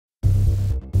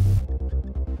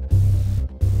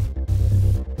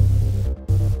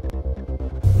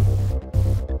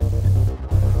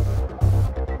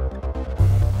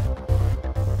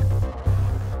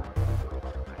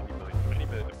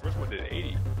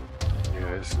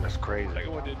That's crazy.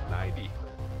 Second one did 90.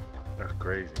 That's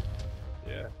crazy.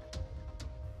 Yeah.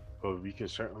 But we can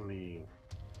certainly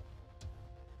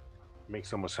make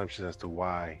some assumptions as to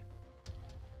why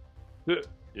that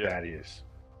is.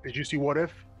 Did you see What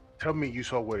If? Tell me you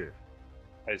saw What If.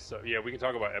 Yeah, we can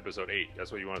talk about episode 8.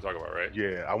 That's what you want to talk about, right?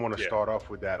 Yeah, I want to start off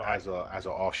with that No, as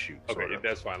an offshoot. Okay, sort of.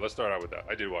 that's fine. Let's start out with that.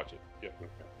 I did watch it. Yeah.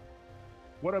 Okay.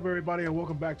 What up, everybody, and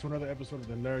welcome back to another episode of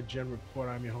the NerdGen Report.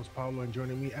 I'm your host, Pablo, and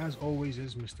joining me, as always,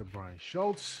 is Mr. Brian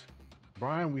Schultz.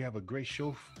 Brian, we have a great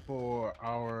show for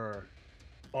our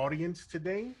audience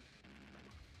today.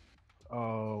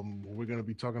 We're going to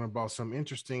be talking about some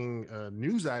interesting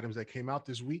news items that came out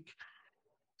this week.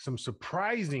 Some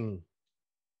surprising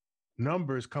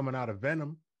numbers coming out of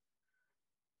Venom.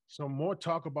 Some more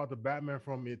talk about the Batman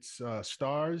from its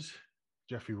stars,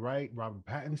 Jeffrey Wright, Robert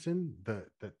Pattinson.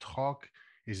 The talk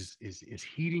is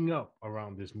heating up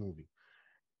around this movie.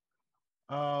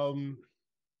 We're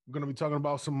going to be talking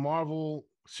about some Marvel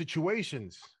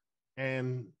situations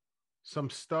and some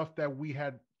stuff that we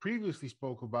had previously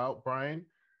spoke about, Brian,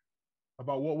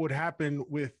 about what would happen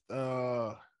with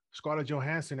Scarlett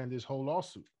Johansson and this whole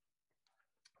lawsuit.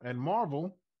 And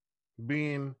Marvel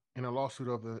being in a lawsuit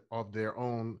of their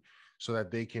own so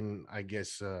that they can, I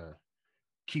guess,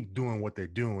 keep doing what they're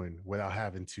doing without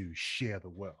having to share the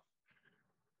wealth.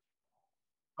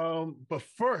 But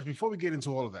first, before we get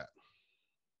into all of that,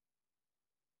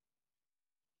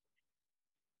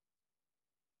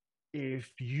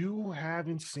 if you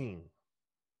haven't seen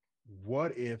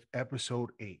What If episode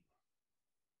 8,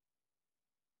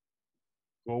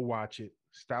 go watch it.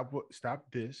 Stop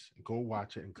this, go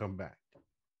watch it, and come back.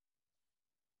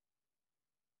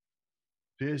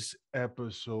 This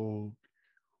episode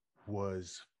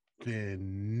was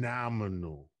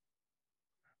phenomenal.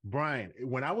 Brian,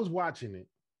 when I was watching it,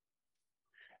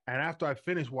 and after I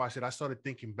finished watching it, I started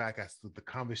thinking back as to the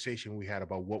conversation we had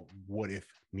about what if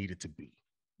needed to be.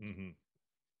 Mm-hmm.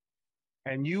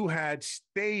 And you had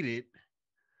stated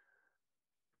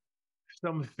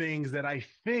some things that I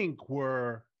think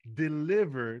were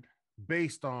delivered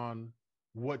based on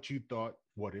what you thought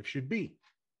What If should be.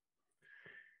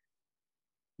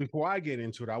 Before I get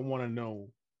into it, I want to know,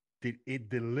 did it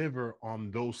deliver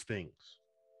on those things?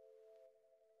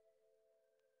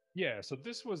 Yeah, so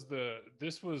this was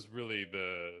really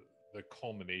the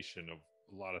culmination of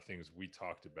a lot of things we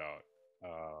talked about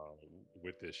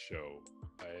with this show,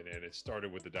 and it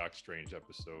started with the Doc Strange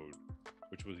episode,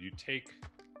 which was you take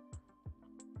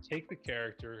the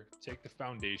character, take the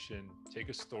foundation, take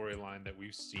a storyline that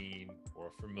we've seen or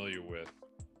are familiar with,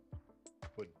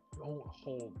 but don't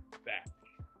hold back.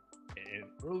 And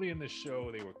early in the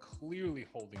show, they were clearly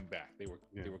holding back. They were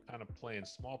kind of playing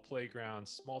small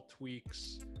playgrounds, small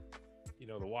tweaks. You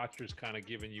know, the watcher's kind of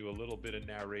giving you a little bit of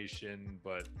narration,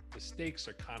 but the stakes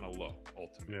are kind of low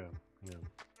ultimately. Yeah.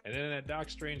 And then in that Doc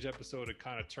Strange episode, it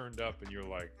kind of turned up, and you're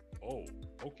like, oh,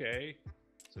 okay.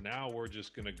 So now we're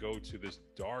just going to go to this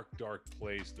dark, dark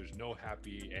place. There's no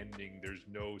happy ending. There's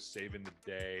no saving the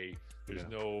day. There's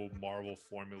no Marvel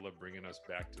formula bringing us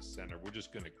back to center. We're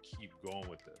just going to keep going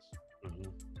with this.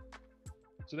 Mm-hmm.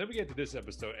 So then we get to this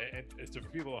episode. And so for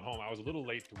people at home, I was a little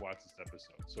late to watch this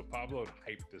episode. So Pablo had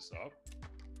hyped this up.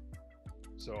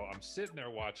 So I'm sitting there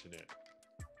watching it.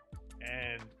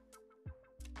 And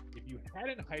if you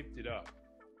hadn't hyped it up,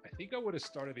 I think I would have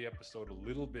started the episode a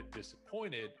little bit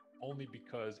disappointed, only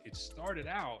because it started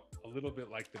out a little bit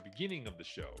like the beginning of the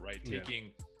show, right?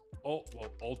 Taking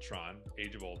Ultron,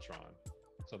 Age of Ultron,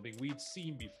 something we'd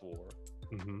seen before,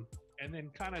 and then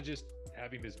kind of just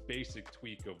having this basic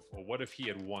tweak of, well, what if he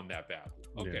had won that battle?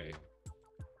 Okay.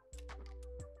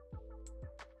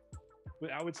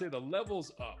 But I would say the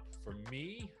levels up for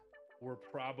me were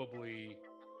probably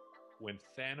when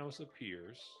Thanos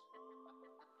appears,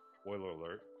 spoiler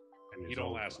alert, and he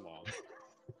don't last long.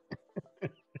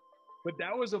 But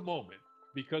that was a moment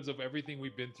because of everything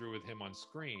we've been through with him on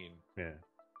screen. Yeah.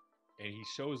 And he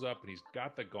shows up and he's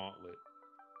got the gauntlet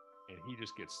and he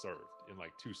just gets served in like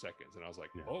 2 seconds. And I was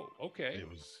like, oh, okay. It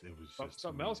was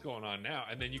something else going on now.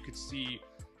 And then you could see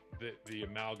the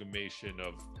amalgamation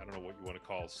of, I don't know what you want to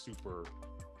call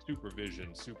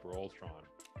supervision, super Ultron.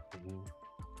 Mm-hmm.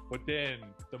 But then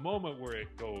the moment where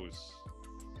it goes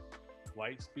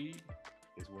light speed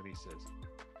is when he says,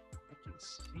 I can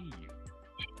see you.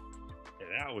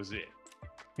 And that was it.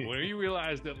 When you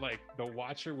realized that like the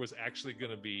watcher was actually going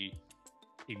to be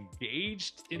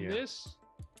engaged in this,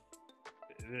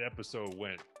 the episode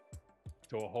went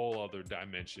to a whole other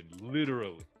dimension,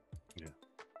 literally. Yeah.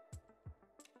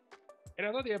 And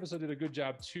I thought the episode did a good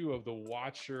job too of the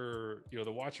watcher,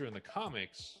 the watcher in the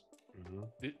comics.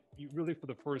 Mm-hmm. You really, for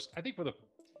the first, I think for the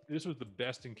this was the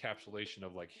best encapsulation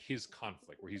of like his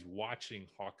conflict, where he's watching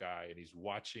Hawkeye and he's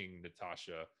watching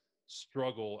Natasha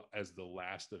struggle as the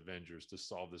last Avengers to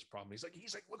solve this problem. He's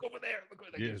like, look over there, look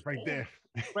over there. Yeah, it's right there.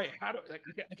 Right? How do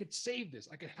I could save this?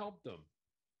 I could help them.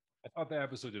 I thought that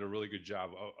episode did a really good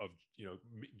job of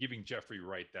giving Jeffrey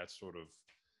Wright that sort of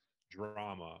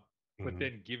drama, but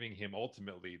then giving him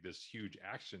ultimately this huge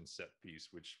action set piece,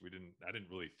 which I didn't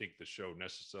really think the show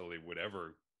necessarily would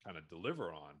ever kind of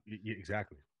deliver on. Yeah,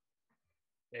 exactly.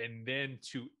 And then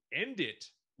to end it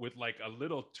with like a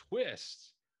little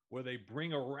twist where they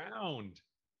bring around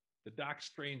the Doc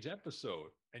Strange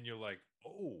episode, and you're like,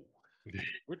 oh,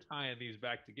 we're tying these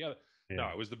back together. Yeah. No,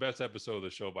 it was the best episode of the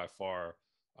show by far.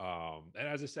 And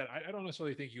as I said, I don't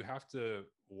necessarily think you have to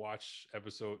watch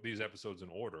these episodes in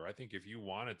order. I think if you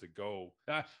wanted to go,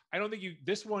 I don't think you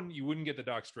wouldn't get the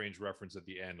Doc Strange reference at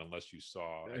the end unless you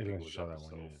saw, I think it was that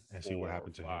one, and see what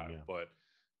happened to him. Yeah.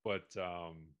 But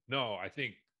no, I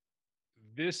think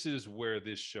this is where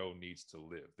this show needs to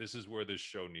live. This is where this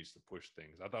show needs to push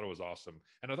things. I thought it was awesome.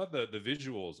 And I thought the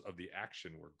visuals of the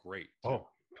action were great. Too. Oh,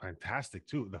 fantastic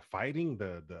too. The fighting,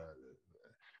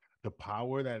 the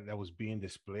power that was being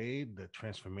displayed, the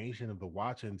transformation of the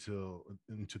Watcher into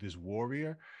this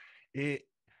warrior.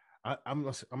 I'm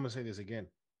gonna say this again.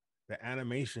 The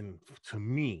animation to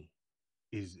me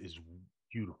is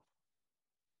beautiful.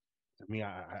 To me,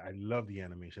 I love the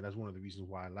animation. That's one of the reasons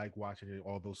why I like watching it,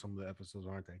 although some of the episodes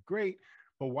aren't that great.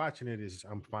 But watching it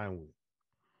I'm fine with.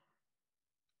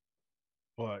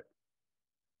 But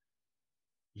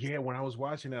yeah, when I was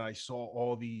watching it, I saw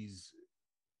all these,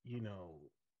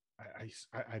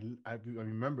 I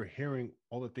remember hearing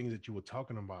all the things that you were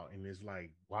talking about, and it's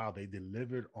like, wow, they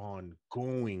delivered on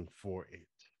going for it.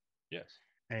 Yes.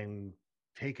 And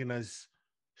taking us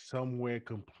somewhere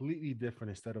completely different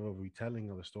instead of a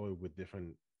retelling of the story with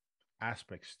different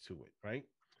aspects to it, right?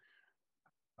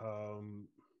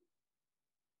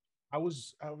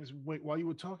 While you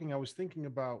were talking, I was thinking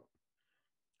about,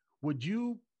 would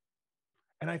you,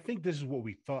 and I think this is what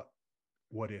we thought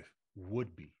What If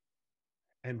would be,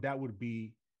 and that would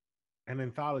be an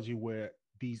anthology where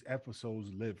these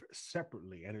episodes live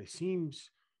separately, and it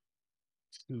seems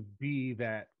to be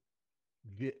that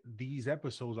these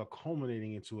episodes are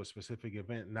culminating into a specific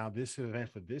event. Now, this event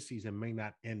for this season may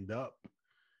not end up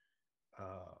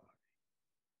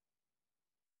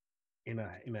in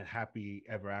a happy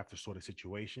ever after sort of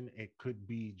situation. It could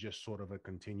be just sort of a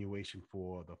continuation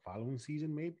for the following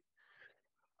season, maybe.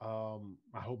 I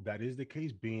hope that is the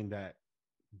case, being that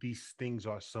these things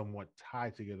are somewhat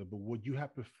tied together. But would you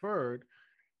have preferred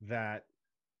that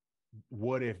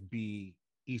What If be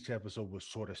each episode was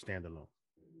sort of standalone?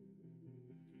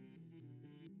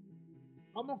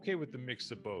 I'm okay with the mix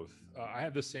of both. I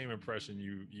had the same impression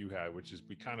you had, which is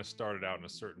we kind of started out in a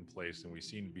certain place and we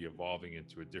seem to be evolving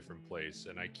into a different place.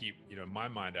 And I keep, in my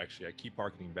mind, actually, I keep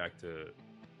harkening back to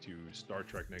Star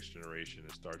Trek Next Generation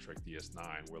and Star Trek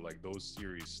DS9, where like those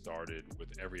series started with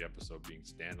every episode being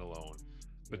standalone,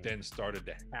 but then started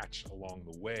to hatch along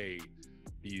the way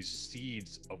these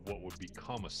seeds of what would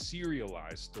become a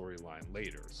serialized storyline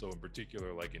later. So in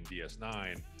particular, like in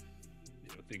DS9,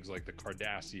 things like the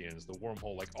Cardassians, the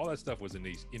wormhole, like all that stuff was in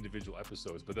these individual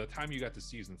episodes. But by the time you got to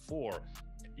season 4,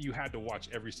 you had to watch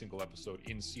every single episode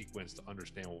in sequence to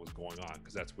understand what was going on,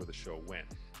 because that's where the show went.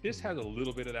 This has a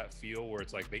little bit of that feel where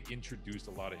it's like they introduced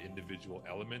a lot of individual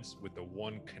elements with the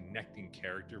one connecting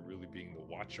character really being the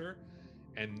Watcher.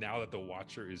 And now that the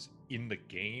Watcher is in the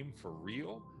game for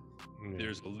real,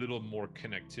 there's a little more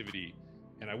connectivity.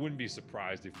 And I wouldn't be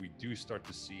surprised if we do start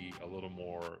to see a little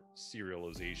more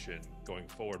serialization going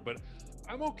forward. But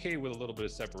I'm okay with a little bit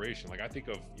of separation. Like I think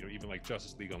of, even like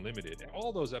Justice League Unlimited.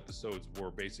 All those episodes were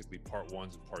basically part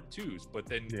 1s and part 2s. But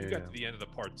then you got to the end of the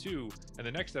part 2, and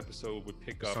the next episode would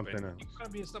pick up something and you kind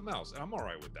of be in something else. And I'm all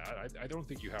right with that. I don't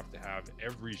think you have to have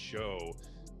every show,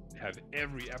 have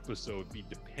every episode be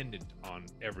dependent on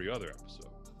every other episode.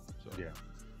 So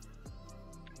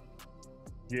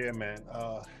yeah, man.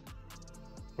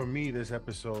 For me, this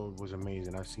episode was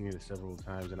amazing. I've seen it several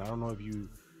times, and I don't know if you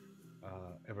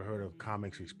ever heard of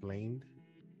Comics Explained.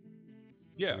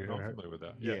 Yeah, I'm familiar with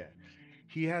that. Yeah.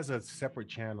 He has a separate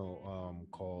channel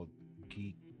called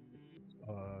Geek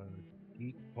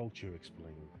Culture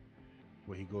Explained,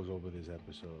 where he goes over this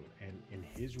episode, and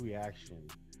his reaction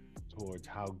towards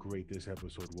how great this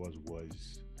episode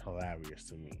was hilarious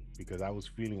to me, because I was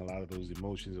feeling a lot of those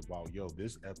emotions about,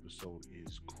 this episode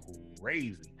is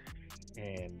crazy.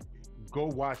 And go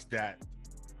watch that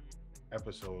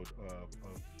episode of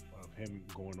him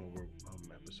going over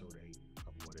episode 8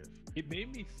 of What If. It made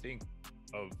me think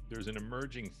there's an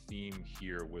emerging theme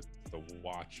here with the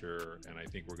Watcher, and I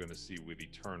think we're going to see with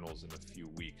Eternals in a few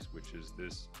weeks, which is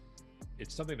this.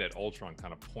 It's something that Ultron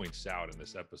kind of points out in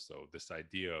this episode. This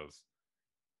idea of,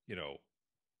 you know,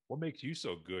 what makes you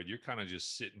so good? You're kind of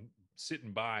just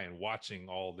sitting by and watching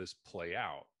all this play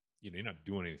out. You know, you're not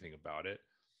doing anything about it.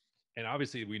 And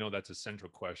obviously, we know that's a central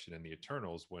question in the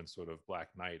Eternals when sort of Black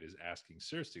Knight is asking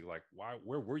seriously, like, why,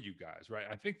 where were you guys? Right.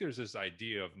 I think there's this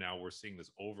idea of now we're seeing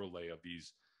this overlay of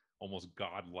these almost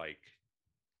godlike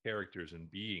characters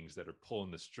and beings that are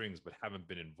pulling the strings but haven't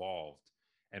been involved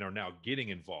and are now getting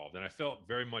involved. And I felt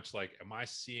very much like, am I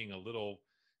seeing a little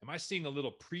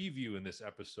preview in this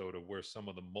episode of where some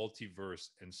of the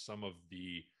multiverse and some of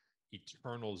the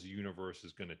Eternals universe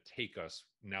is going to take us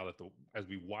now that as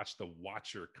we watch the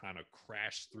Watcher kind of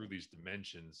crash through these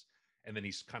dimensions, and then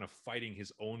he's kind of fighting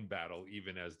his own battle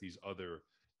even as these other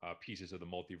pieces of the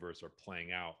multiverse are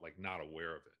playing out, like not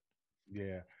aware of it.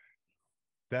 Yeah,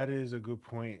 that is a good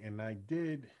point. And I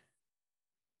did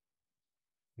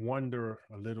wonder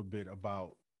a little bit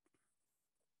about,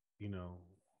 you know,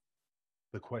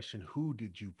 the question, who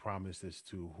did you promise this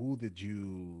to? Who did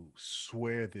you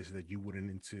swear this that you wouldn't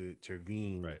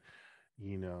intervene? Right.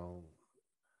 You know,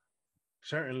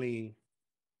 certainly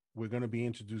we're going to be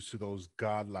introduced to those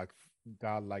godlike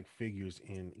figures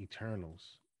in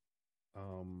Eternals.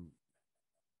 Um,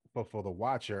 but for the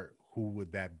Watcher, who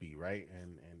would that be, right?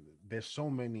 And there's so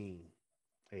many,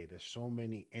 there's so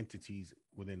many entities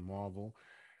within Marvel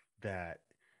that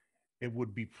it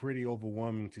would be pretty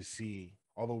overwhelming to see.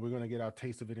 Although we're going to get our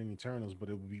taste of it in Eternals, but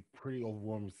it would be pretty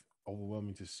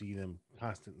overwhelming to see them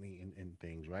constantly in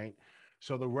things, right?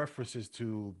 So the references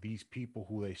to these people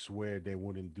who they swear they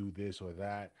wouldn't do this or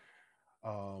that,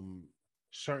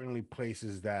 certainly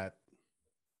places that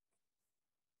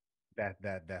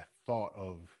thought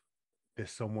of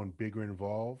there's someone bigger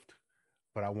involved,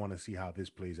 but I want to see how this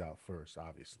plays out first,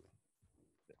 obviously.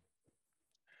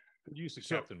 Good use of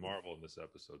Captain Marvel in this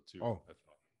episode too. Oh, I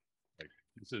thought, like,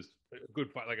 this is a good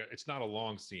fight. Like, it's not a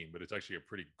long scene, but it's actually a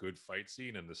pretty good fight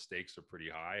scene, and the stakes are pretty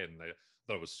high. And I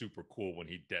thought it was super cool when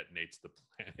he detonates the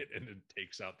planet and then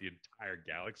takes out the entire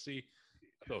galaxy.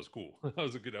 I thought it was cool. That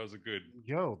was a good.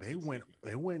 Yo, they went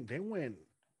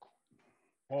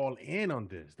all in on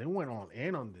this. They went all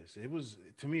in on this. It was,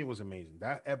 to me, it was amazing.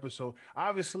 That episode,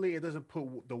 obviously, it doesn't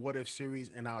put the What If series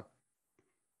in our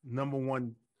number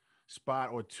one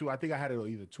spot or two. I think I had it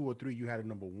either 2 or 3. You had it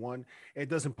number 1. It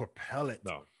doesn't propel it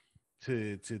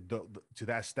to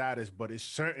that status, but it's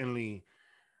certainly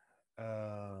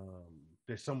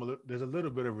there's a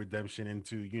little bit of redemption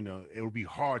into, you know, it would be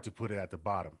hard to put it at the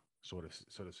bottom sort of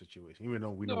situation, even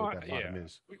though we know what that bottom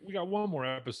is. We got one more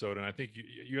episode, and I think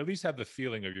you at least have the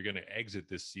feeling of you're going to exit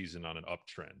this season on an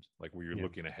uptrend, like where you're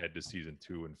looking ahead to season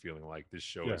 2 and feeling like this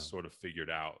show has sort of figured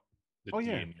out the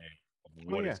DNA of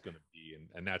what it's going to be,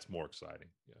 and that's more exciting.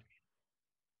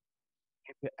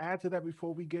 To add to that,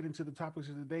 before we get into the topics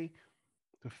of the day,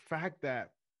 the fact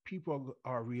that people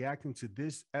are reacting to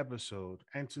this episode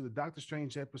and to the Doctor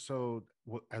Strange episode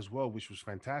as well, which was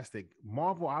fantastic.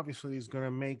 Marvel obviously is going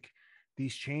to make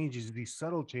these changes, these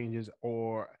subtle changes,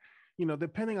 or, you know,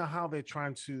 depending on how they're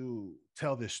trying to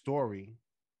tell this story.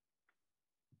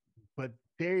 But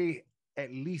they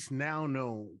at least now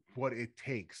know what it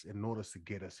takes in order to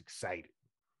get us excited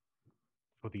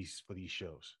for these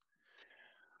shows.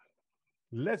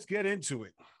 Let's get into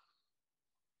it.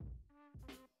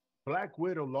 Black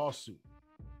Widow lawsuit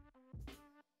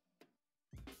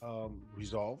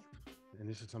resolved, and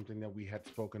this is something that we had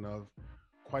spoken of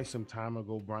quite some time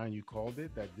ago. Brian, you called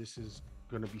it that this is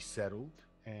going to be settled,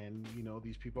 and, you know,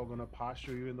 these people are going to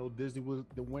posture, even though Disney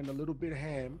went a little bit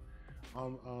ham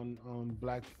on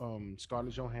Black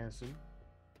Scarlett Johansson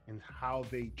and how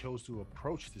they chose to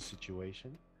approach the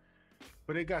situation,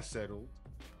 but it got settled,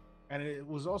 and it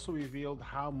was also revealed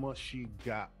how much she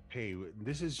got paid.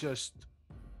 This is just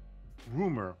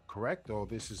rumor, correct? Or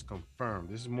this is confirmed?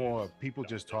 This is more people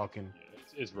just talking.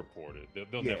 It's reported.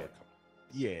 They'll never come.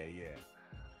 Yeah.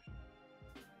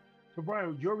 So,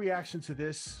 Brian, your reaction to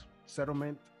this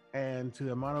settlement and to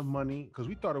the amount of money, because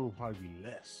we thought it would probably be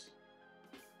less,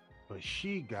 but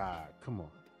she got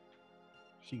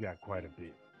quite a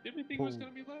bit. Did we think it was going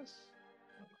to be less?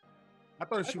 I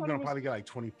thought she was going to probably get like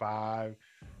 25,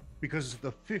 because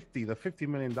the $50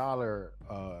 million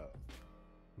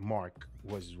mark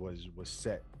was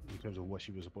set in terms of what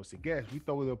she was supposed to get. We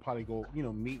thought we would probably go, you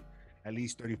know, meet at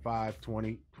least 35,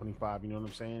 20, 25, you know what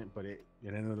I'm saying? But it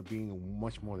ended up being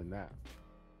much more than that.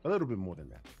 A little bit more than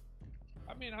that.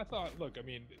 I mean, I thought, look, I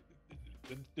mean,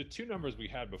 the two numbers we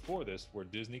had before this were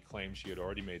Disney claimed she had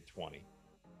already made 20.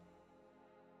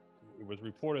 it was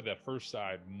reported that her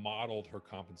side modeled her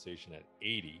compensation at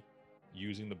 80,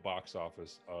 using the box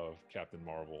office of Captain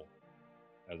Marvel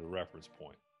as a reference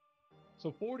point.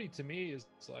 So 40 to me is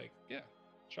like, yeah,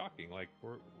 shocking. Like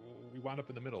we wound up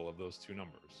in the middle of those two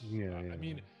numbers. I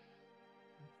mean,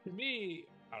 to me,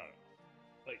 I don't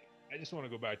know. Like, I just want to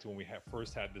go back to when we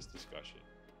first had this discussion,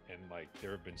 and like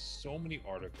there have been so many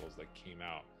articles that came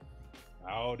out.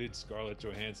 How did Scarlett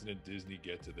Johansson and Disney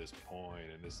get to this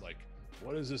point? And it's like,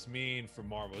 what does this mean for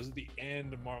Marvel? Is it the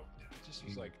end of Marvel? It just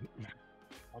was like,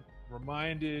 I'm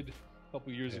reminded a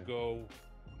couple years ago.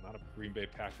 I'm not a Green Bay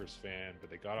Packers fan,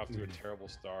 but they got off to a terrible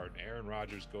start. And Aaron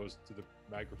Rodgers goes to the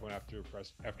microphone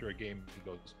after a game. He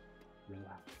goes,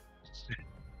 relax.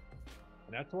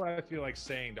 And that's what I feel like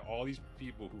saying to all these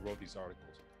people who wrote these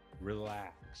articles.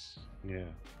 Relax. Yeah.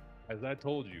 As I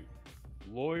told you,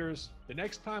 lawyers, the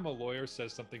next time a lawyer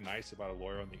says something nice about a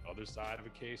lawyer on the other side of a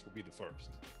case will be the first.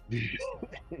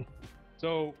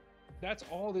 So that's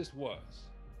all this was.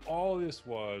 All this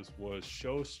was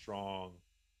show strong,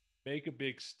 make a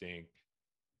big stink,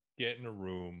 get in a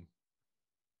room,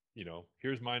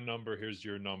 here's my number, here's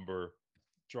your number,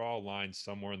 draw a line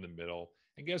somewhere in the middle.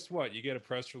 And guess what? You get a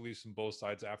press release from both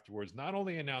sides afterwards, not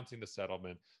only announcing the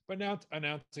settlement, but now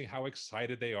announcing how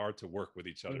excited they are to work with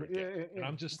each other again. And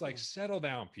I'm just like, settle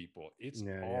down, people. It's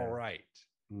all right.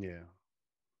 Yeah.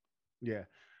 Yeah.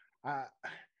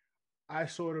 I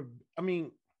sort of, I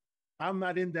mean, I'm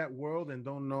not in that world and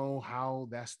don't know how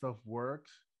that stuff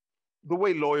works. The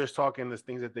way lawyers talk and the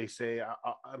things that they say,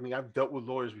 I mean, I've dealt with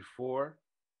lawyers before,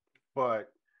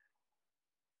 but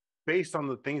based on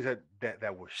the things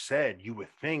that were said, you would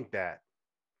think that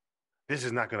this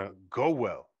is not going to go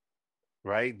well,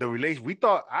 right?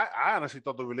 I honestly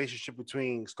thought the relationship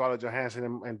between Scarlett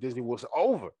Johansson and Disney was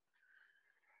over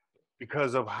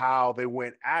because of how they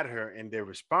went at her in their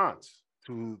response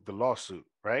to the lawsuit,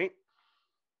 right?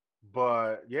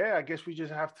 But yeah, I guess we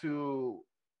just have to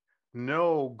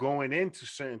know going into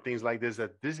certain things like this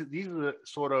that these are the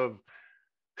sort of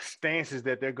stances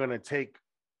that they're going to take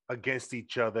against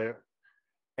each other,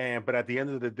 but at the end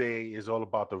of the day, it's all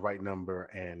about the right number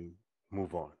and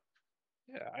move on.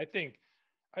 Yeah, I think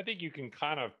you can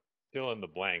kind of fill in the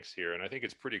blanks here, and I think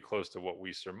it's pretty close to what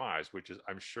we surmised, which is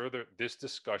I'm sure that this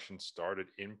discussion started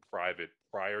in private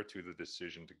prior to the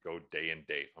decision to go day and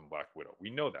date on Black Widow. We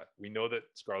know that. We know that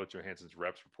Scarlett Johansson's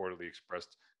reps reportedly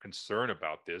expressed concern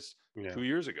about this 2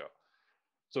 years ago.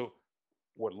 So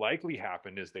what likely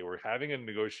happened is they were having a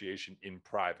negotiation in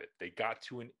private. They got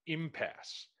to an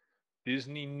impasse.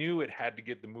 Disney knew it had to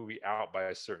get the movie out by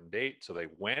a certain date, so they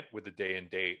went with the day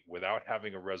and date without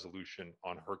having a resolution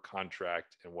on her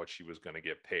contract and what she was going to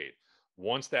get paid.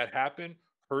 Once that happened,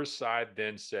 her side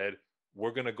then said,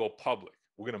 we're going to go public.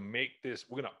 We're going to make this,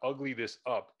 we're going to ugly this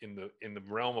up in the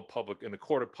realm of public, in the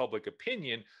court of public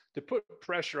opinion, to put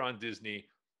pressure on Disney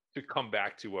to come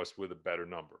back to us with a better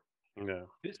number. Yeah.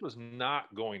 This was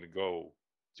not going to go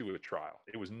to a trial.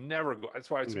 It was never going. That's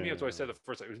why, to me, that's why I said the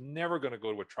first time, it was never going to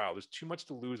go to a trial. There's too much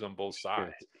to lose on both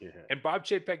sides. And Bob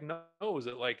Chapek knows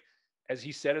that, like, as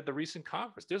he said at the recent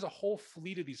conference, there's a whole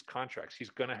fleet of these contracts he's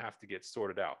going to have to get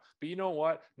sorted out. But you know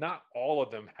what? Not all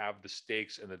of them have the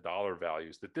stakes and the dollar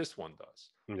values that this one does.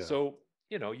 Yeah. So,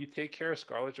 you take care of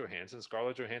Scarlett Johansson.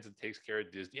 Scarlett Johansson takes care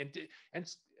of Disney.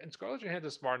 And Scarlett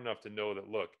Johansson's smart enough to know that,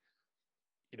 look,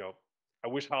 I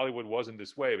wish Hollywood wasn't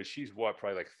this way, but she's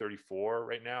probably like 34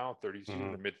 right now, 30, she's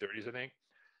in the mid 30s, I think.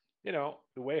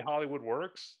 The way Hollywood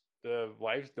works, the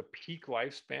peak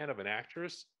lifespan of an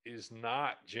actress is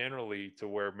not generally to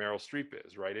where Meryl Streep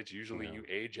is, right? It's usually you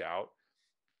age out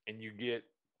and you get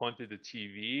punted to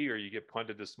TV or you get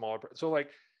punted to smaller. So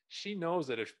like, she knows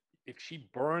that if she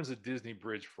burns a Disney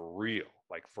bridge for real,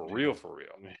 like for real,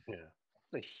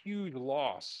 it's a huge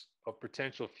loss of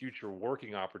potential future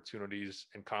working opportunities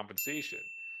and compensation.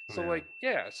 So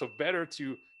so better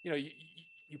to,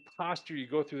 you posture, you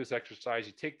go through this exercise,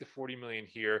 you take the 40 million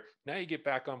here. Now you get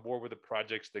back on board with the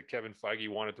projects that Kevin Feige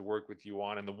wanted to work with you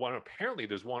on. And apparently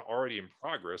there's one already in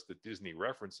progress that Disney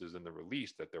references in the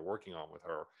release that they're working on with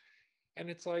her.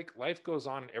 And it's like life goes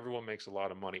on and everyone makes a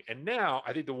lot of money. And now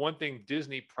I think the one thing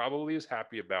Disney probably is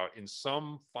happy about in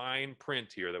some fine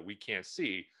print here that we can't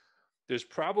see, there's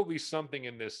probably something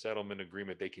in this settlement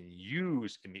agreement they can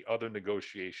use in the other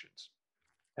negotiations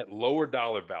at lower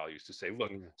dollar values to say,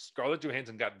 look, Scarlett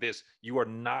Johansson got this. You are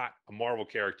not a Marvel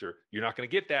character. You're not going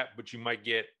to get that, but you might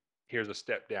get, here's a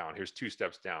step down. Here's 2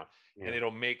 steps down. And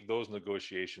it'll make those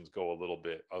negotiations go a little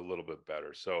bit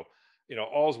better. So,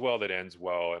 all's well that ends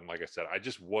well. And like I said, I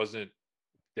just wasn't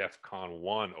DEFCON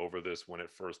 1 over this when it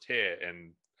first hit.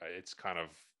 And it's kind of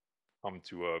come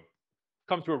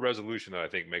to a resolution that I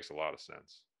think makes a lot of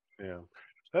sense. Yeah.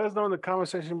 Let us know in the comment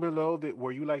section below that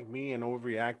were you like me and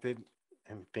overreacted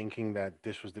and thinking that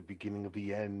this was the beginning of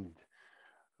the end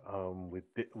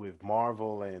with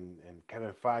Marvel and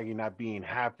Kevin Feige not being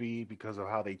happy because of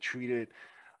how they treated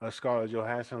Scarlett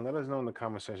Johansson. Let us know in the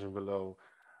comment section below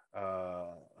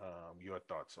your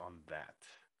thoughts on that.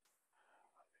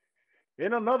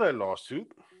 In another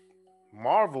lawsuit,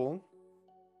 Marvel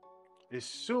is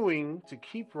suing to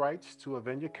keep rights to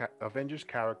Avengers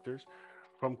characters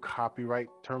from copyright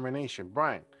termination.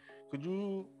 Brian, could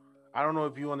you? I don't know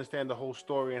if you understand the whole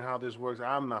story and how this works.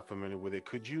 I'm not familiar with it.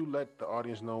 Could you let the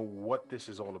audience know what this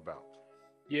is all about?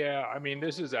 Yeah, I mean,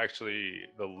 this is actually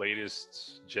the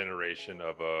latest generation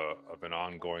of an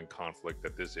ongoing conflict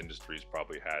that this industry's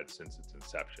probably had since its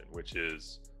inception, which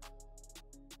is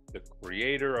the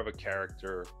creator of a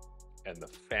character and the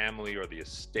family or the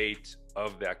estate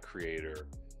of that creator.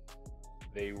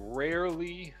 They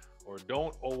rarely or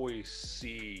don't always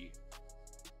see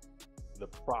the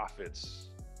profits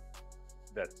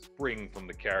that spring from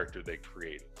the character they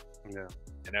created. Yeah.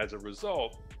 And as a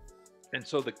result, and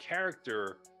so the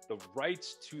character, the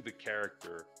rights to the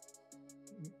character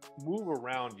move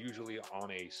around usually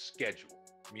on a schedule,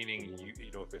 meaning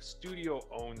you know, if a studio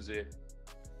owns it,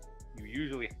 you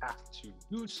usually have to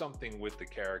do something with the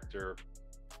character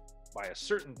by a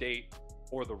certain date,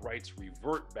 or the rights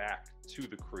revert back to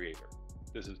the creator.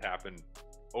 This has happened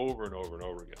over and over and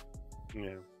over again.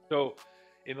 Yeah. So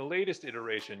in the latest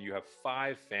iteration, you have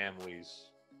 5 families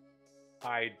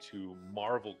tied to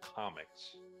Marvel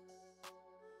Comics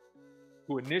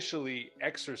who initially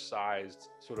exercised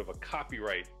sort of a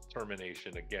copyright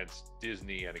termination against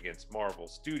Disney and against Marvel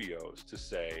Studios to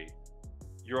say,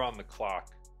 you're on the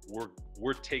clock.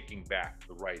 We're taking back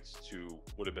the rights to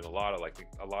would have been a lot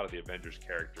of the Avengers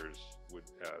characters would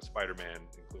Spider-Man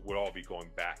would all be going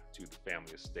back to the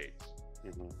family estates.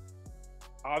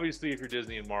 Obviously, if you're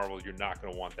Disney and Marvel, you're not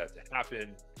going to want that to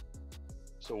happen.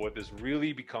 So what this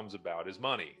really becomes about is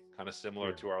money, kind of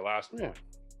similar to our last one,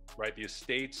 right? The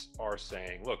estates are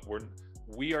saying, look,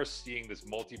 we are seeing this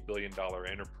multi-billion-dollar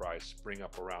enterprise spring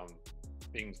up around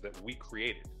things that we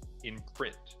created in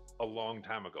print a long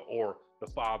time ago, or the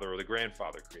father or the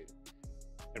grandfather created,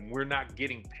 and we're not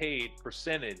getting paid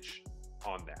percentage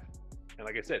on that. And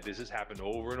like I said, this has happened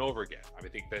over and over again. I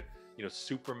think that, you know,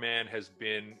 Superman has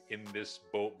been in this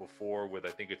boat before with, I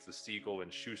think it's the Siegel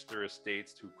and Schuster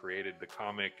estates who created the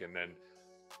comic, and then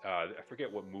I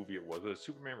forget what movie it was.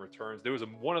 Superman Returns. There was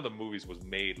one of the movies was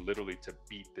made literally to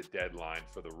beat the deadline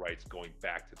for the rights going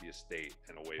back to the estate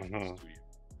and away from the studio.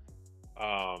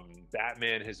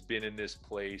 Batman has been in this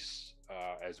place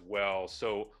as well.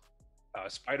 So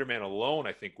Spider-Man alone,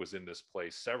 I think, was in this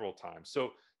place several times.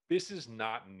 So this is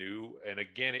not new. And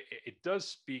again, it does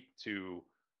speak to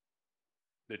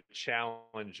the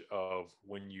challenge of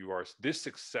when you are this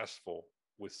successful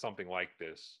with something like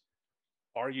this,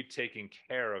 are you taking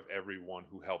care of everyone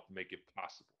who helped make it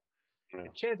possible?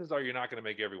 And chances are you're not going to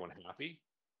make everyone happy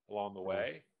along the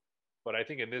way. But I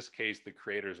think in this case, the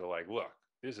creators are like, look,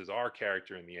 this is our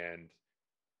character in the end.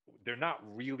 They're not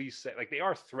really like they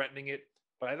are threatening it,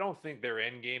 but I don't think their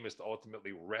end game is to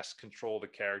ultimately wrest control the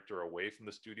character away from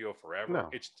the studio forever.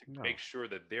 It's to make sure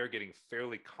that they're getting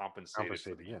fairly compensated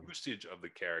for the usage of the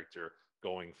character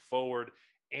going forward,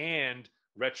 and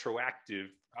retroactive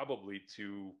probably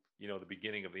to, you know, the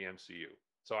beginning of the MCU.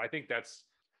 So I think that's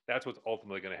what's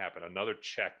ultimately going to happen. Another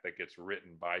check that gets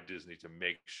written by Disney to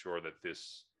make sure that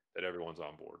that everyone's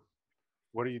on board.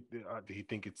 What do you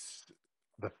think it's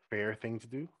the fair thing to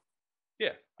do?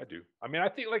 Yeah, I do. I mean, I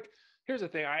think, like, here's the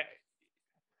thing.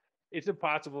 It's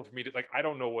impossible for me to, like, I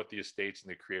don't know what the estates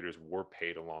and the creators were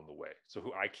paid along the way.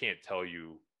 So I can't tell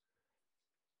you,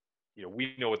 you know,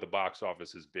 we know what the box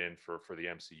office has been for the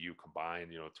MCU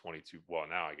combined, you know, 22, well,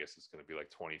 now I guess it's going to be like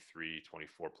 23,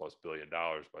 24 plus $billion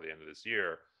by the end of this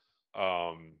year.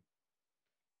 I'm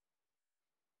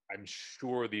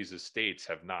sure these estates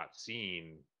have not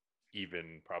seen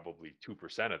even probably 2%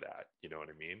 of that. You know what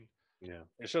I mean? Yeah.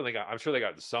 I'm sure they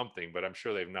got something, but I'm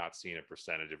sure they've not seen a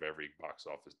percentage of every box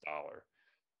office dollar.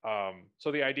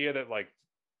 So the idea that, like,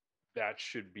 that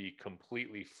should be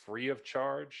completely free of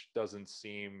charge doesn't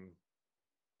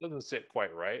sit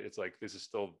quite right. It's like,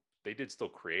 they did still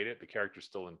create it. The character's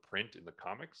still in print in the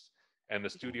comics, and the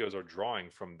studios are drawing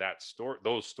from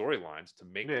those storylines to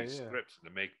make these scripts and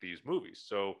to make these movies.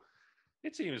 So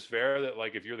it seems fair that,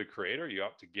 like, if you're the creator, you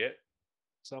ought to get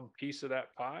some piece of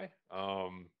that pie.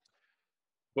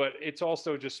 But it's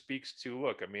also just speaks to,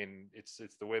 look, I mean, it's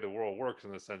the way the world works,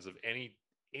 in the sense of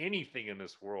anything in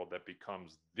this world that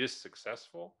becomes this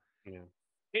successful,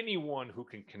 anyone who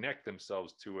can connect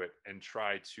themselves to it and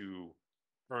try to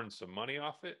earn some money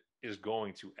off it is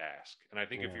going to ask. And I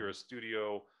think if Yeah. you're a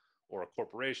studio or a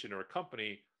corporation or a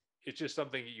company, it's just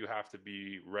something that you have to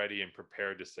be ready and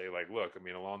prepared to say, like, look, I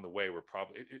mean, along the way, we're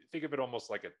probably think of it almost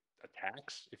like a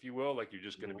tax, if you will. Like you're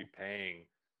just going to Mhm. be paying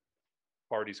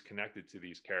parties connected to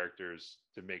these characters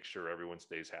to make sure everyone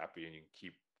stays happy and you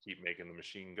keep making the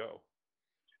machine go.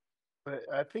 But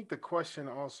I think the question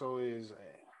also is, if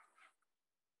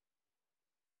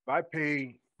I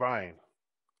pay Brian,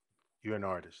 you're an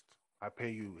artist. I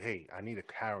pay you, hey, I need a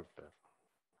character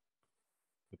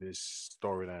for this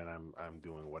storyline I'm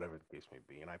doing, whatever the case may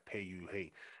be, and I pay you,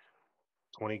 hey,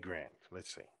 20 grand,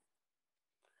 let's say.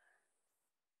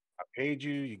 I paid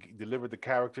you, you delivered the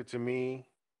character to me,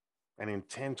 and in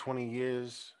 10, 20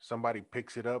 years, somebody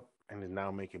picks it up and is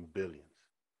now making billions.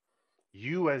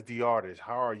 You, as the artist,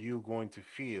 how are you going to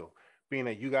feel being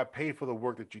that you got paid for the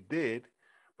work that you did,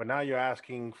 but now you're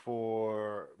asking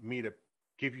for me to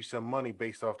give you some money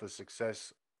based off the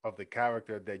success of the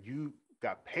character that you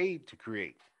got paid to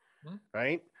create, Hmm?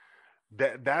 right?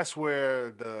 That's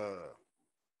where the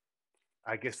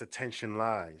I guess the tension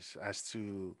lies as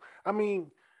to I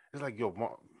mean, it's like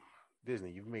yo,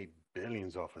 Disney, you've made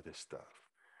billions off of this stuff.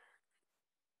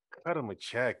 Cut them a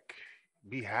check,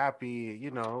 be happy,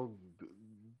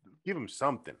 give them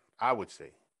something. I would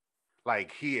say,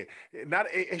 like here, not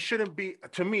it shouldn't be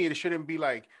to me. It shouldn't be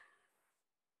like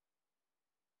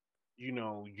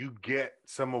you get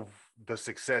some of the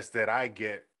success that I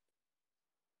get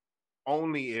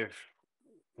only if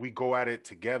we go at it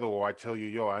together, or I tell you,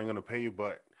 yo, I ain't gonna pay you,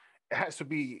 but it has to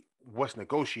be what's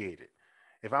negotiated.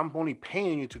 If I'm only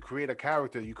paying you to create a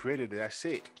character, you created it. That's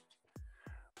it.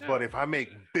 Yeah. But if I make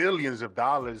billions of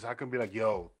dollars, I can be like,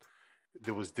 yo,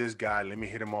 there was this guy. Let me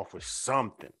hit him off with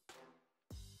something.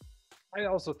 I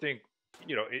also think,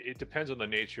 it depends on the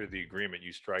nature of the agreement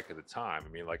you strike at the time.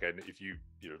 I mean, like, if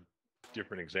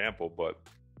different example, but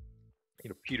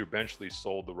Peter Benchley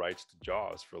sold the rights to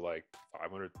Jaws for like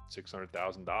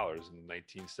 $500,000-$600,000 in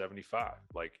 1975.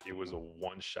 Like it was a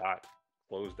one-shot,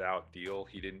 closed-out deal.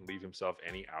 He didn't leave himself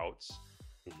any outs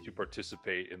to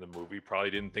participate in the movie.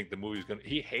 Probably didn't think the movie was gonna.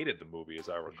 He hated the movie, as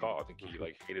I recall. I think he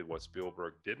like hated what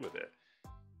Spielberg did with it.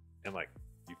 And like,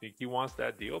 you think he wants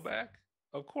that deal back?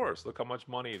 Of course. Look how much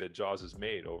money that Jaws has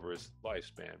made over his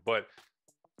lifespan. But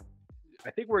I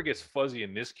think where it gets fuzzy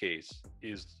in this case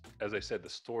is, as I said, the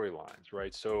storylines,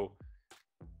 right? So,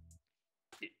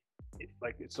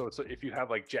 so if you have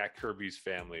like Jack Kirby's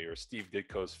family or Steve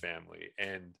Ditko's family,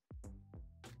 and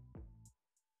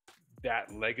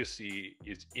that legacy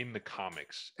is in the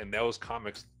comics, and those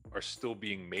comics are still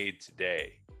being made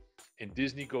today, and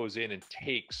Disney goes in and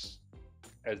takes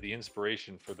as the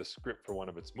inspiration for the script for one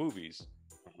of its movies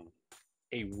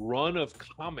a run of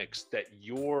comics that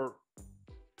your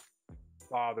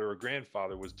father or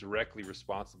grandfather was directly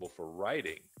responsible for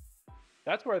writing,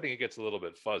 that's where I think it gets a little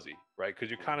bit fuzzy, right? Because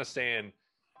you're kind of saying,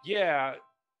 yeah,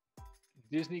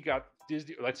 Disney,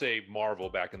 let's say Marvel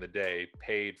back in the day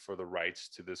paid for the rights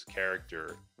to this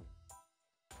character,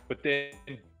 but then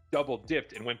double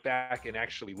dipped and went back and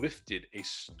actually lifted a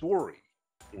story,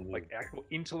 like actual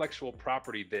intellectual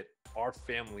property that our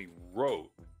family wrote.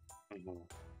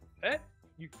 That,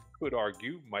 you could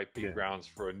argue, might be grounds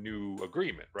for a new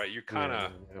agreement, right? You're kind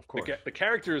of course. The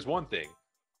character is one thing.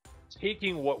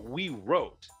 Taking what we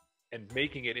wrote and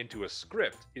making it into a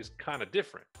script is kind of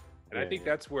different. And I think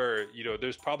that's where,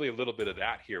 there's probably a little bit of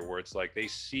that here, where it's like they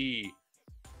see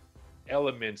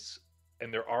elements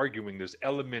and they're arguing there's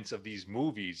elements of these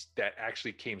movies that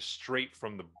actually came straight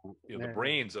from the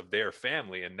brains of their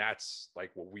family, and that's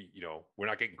like what we're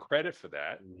not getting credit for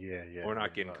that. We're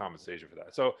not getting compensation for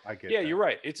that. So you're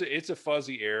right. It's a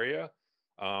fuzzy area,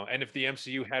 and if the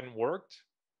MCU hadn't worked,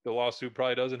 the lawsuit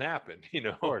probably doesn't happen.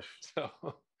 Of course. So.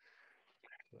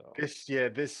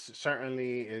 This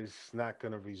certainly is not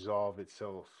going to resolve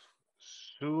itself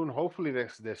soon. Hopefully,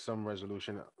 there's some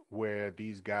resolution where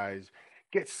these guys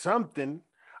get something.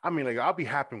 I mean, like I'll be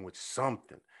happy with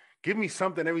something. Give me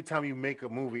something every time you make a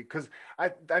movie, because I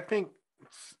think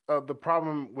the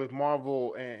problem with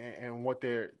Marvel and what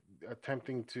they're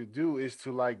attempting to do is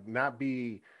to like not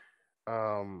be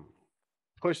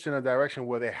pushed in a direction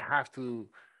where they have to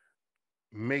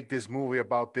make this movie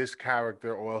about this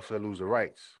character or else they lose the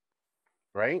rights,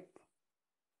 right?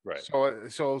 Right.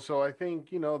 So I think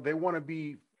they want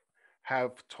to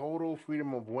have total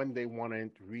freedom of when they want to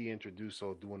reintroduce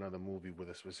or do another movie with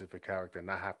a specific character and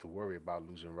not have to worry about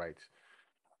losing rights.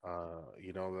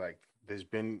 Like there's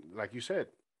been, like you said,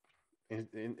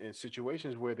 in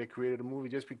situations where they created a movie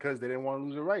just because they didn't want to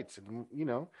lose the rights.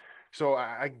 So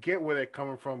I get where they're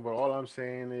coming from, but all I'm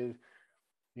saying is,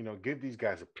 give these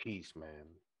guys a piece, man.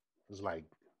 It's like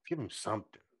give them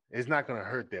something. It's not gonna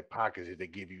hurt their pockets if they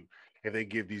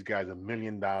give these guys $1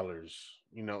 million.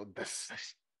 You know, that's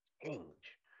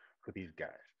change for these guys.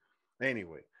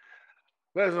 Anyway,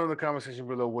 let us know in the comment section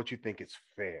below what you think is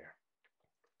fair.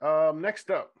 Next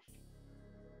up,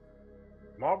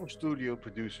 Marvel Studio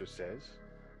producer says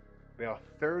there are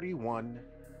 31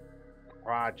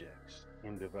 projects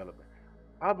in development.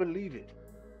 I believe it.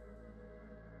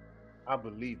 I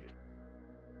believe it.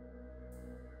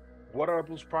 What are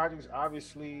those projects?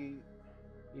 Obviously,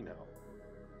 you know,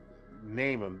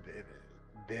 name them.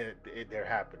 They're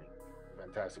happening.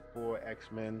 Fantastic Four,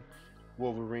 X-Men,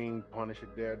 Wolverine, Punisher,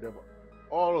 Daredevil,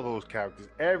 all of those characters.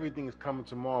 Everything is coming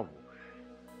to Marvel,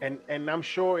 and I'm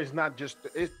sure it's not just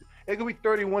it could be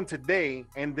 31 today,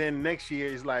 and then next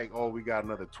year it's like, oh, we got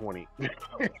another 20.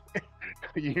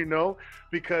 You know,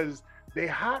 because they're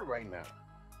hot right now.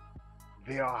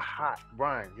 They are hot.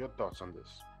 Brian, your thoughts on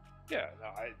this? Yeah, no,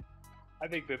 I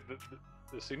think that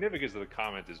the significance of the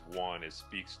comment is one, it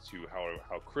speaks to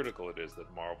how critical it is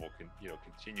that Marvel can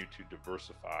continue to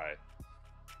diversify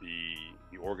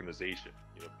the organization,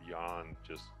 beyond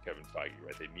just Kevin Feige,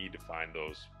 right? They need to find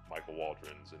those Michael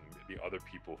Waldrons and the other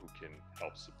people who can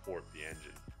help support the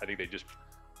engine. I think they just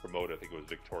promoted, I think it was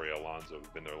Victoria Alonso, who's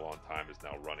been there a long time, is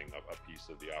now running a piece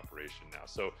of the operation now.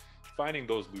 So finding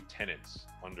those lieutenants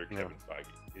under Kevin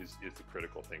Feige is the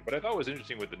critical thing. But I thought was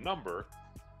interesting with the number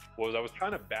was I was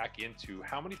trying to back into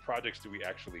how many projects do we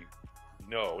actually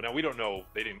know. Now, we don't know,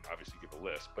 they didn't obviously give a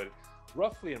list, but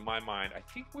roughly in my mind, I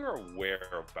think we're aware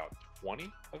of about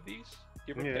 20 of these,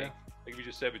 give or take. Like we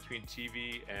just said, between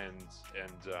TV and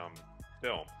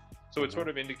film. So it sort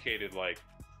of indicated like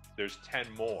there's 10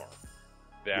 more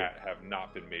that have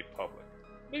not been made public.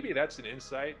 Maybe that's an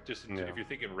insight, just if you're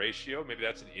thinking ratio, maybe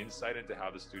that's an insight into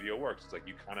how the studio works. It's like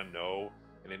you kind of know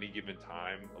at any given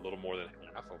time a little more than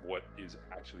half of what is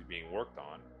actually being worked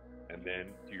on. And then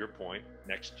to your point,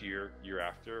 next year, year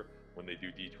after, when they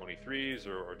do D23s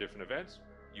or different events,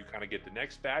 you kind of get the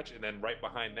next batch, and then right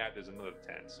behind that there's another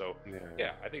 10. So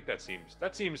yeah, I think that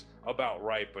seems about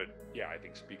right. But yeah, I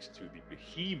think speaks to the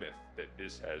behemoth that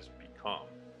this has become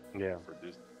for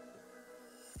Disney.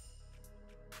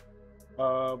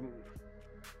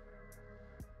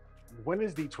 When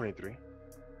is D23?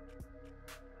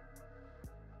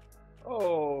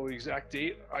 Oh, exact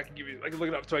date. I can look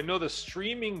it up. So I know the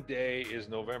streaming day is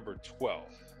November 12th.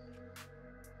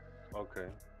 Okay.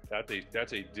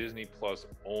 That's a Disney Plus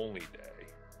only day.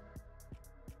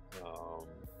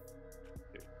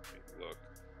 Look.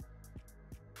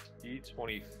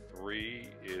 D23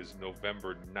 is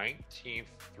November 19th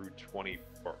through 21st.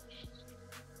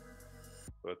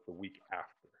 So it's the week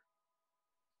after.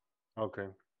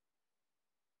 Okay.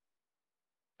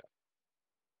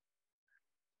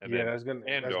 And then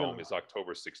Fandom is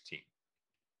October 16th.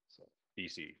 So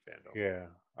DC Fandom. Yeah.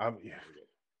 I'm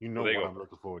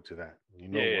looking forward to that.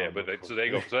 So they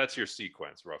go. So that's your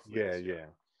sequence roughly. Yeah.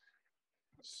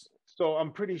 So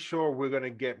I'm pretty sure we're gonna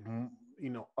get,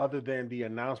 other than the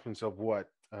announcements of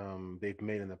what they've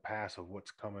made in the past of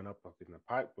what's coming up in the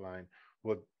pipeline,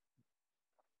 we'll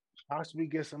possibly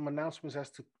get some announcements as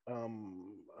to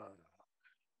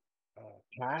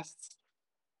casts,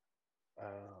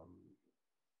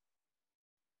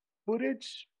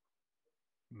 footage,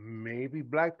 maybe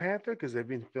Black Panther because they've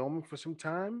been filming for some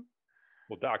time.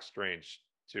 Well, Doc Strange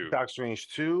 2.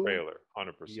 Trailer,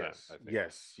 100%. Yes, I think.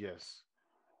 yes.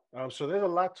 So there's a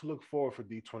lot to look forward for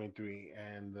D23,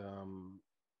 and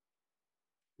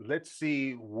let's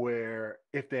see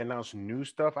if they announce new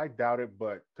stuff. I doubt it,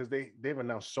 but because they've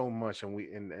announced so much, and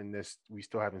we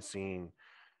still haven't seen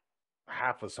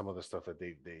half of some of the stuff that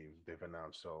they've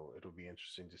announced. So it'll be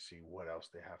interesting to see what else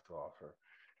they have to offer.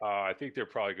 I think they're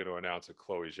probably going to announce a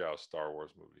Chloe Zhao Star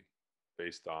Wars movie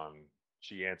based on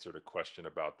she answered a question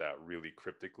about that really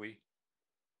cryptically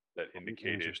that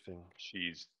indicated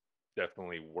she's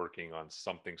definitely working on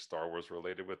something Star Wars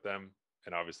related with them.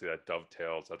 And obviously that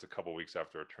dovetails. That's a couple weeks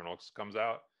after Eternals comes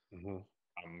out. Mm-hmm.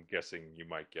 I'm guessing you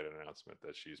might get an announcement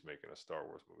that she's making a Star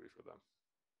Wars movie for them.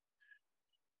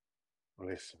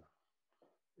 Listen,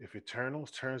 if Eternals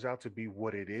turns out to be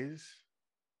what it is,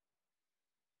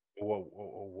 or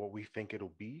what we think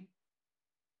it'll be,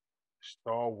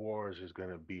 Star Wars is going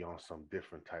to be on some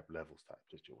different type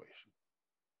situation.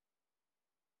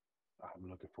 I'm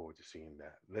looking forward to seeing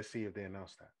that. Let's see if they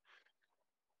announce that.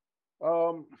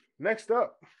 Next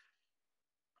up,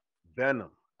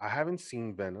 Venom. I haven't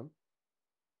seen Venom.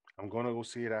 I'm going to go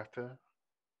see it after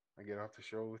I get off the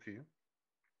show with you.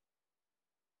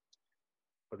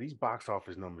 But these box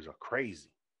office numbers are crazy.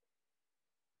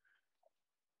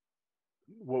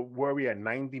 Where are we at?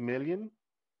 90 million?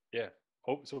 Yeah.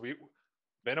 So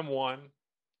Venom 1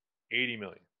 80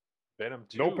 million. Venom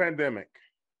 2. No pandemic.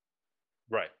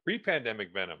 Right.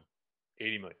 Pre-pandemic Venom,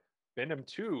 80 million. Venom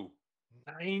 2,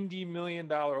 $90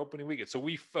 million opening weekend. So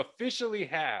we officially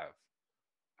have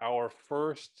our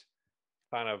first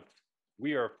kind of,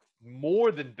 we are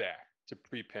more than back to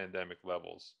pre-pandemic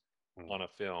levels on a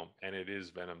film, and it is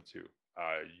Venom 2. You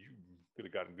could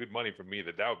have gotten good money from me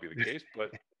that would be the case,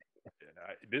 but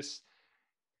this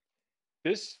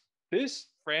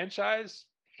franchise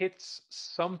hits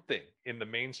something in the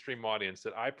mainstream audience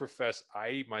that I profess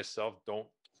I myself don't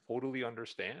totally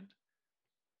understand.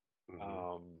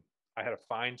 I had a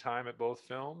fine time at both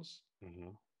films,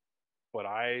 but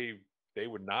they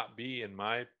would not be in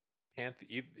my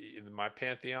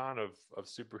pantheon of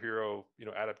superhero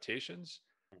adaptations.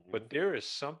 But there is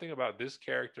something about this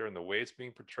character and the way it's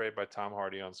being portrayed by Tom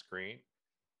Hardy on screen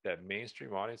that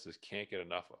mainstream audiences can't get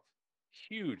enough of.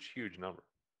 Huge number.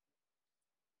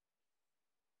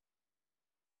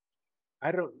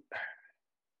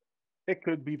 It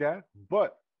could be that,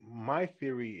 but my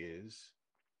theory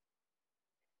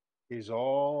is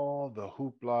all the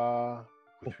hoopla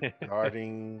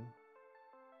regarding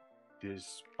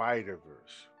this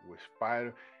Spider-Verse with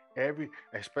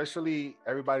especially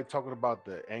everybody talking about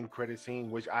the end credit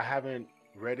scene, which I haven't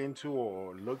read into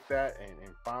or looked at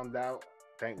and found out.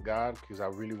 Thank God, because I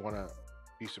really want to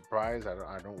be surprised.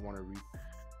 I don't want to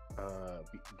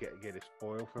get it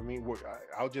spoiled for me.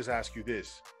 I'll just ask you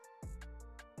this: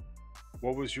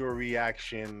 what was your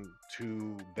reaction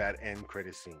to that end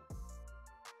credit scene?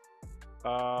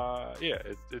 Yeah,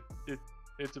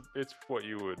 it's what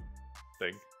you would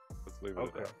think. Let's leave it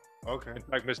at that. Okay. In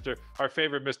fact, our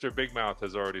favorite Mr. Big Mouth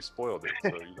has already spoiled it, so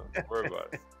you don't have to worry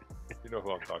about it. You know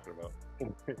who I'm talking about.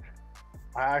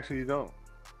 I actually don't.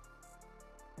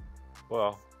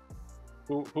 Well,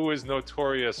 who is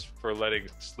notorious for letting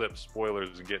slip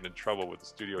spoilers and getting in trouble with the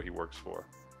studio he works for?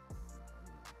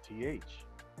 TH.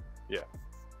 Yeah.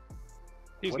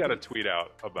 He's got a tweet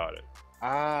out about it.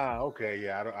 Okay.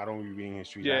 Yeah, I don't be reading his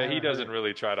tweets. Yeah, he doesn't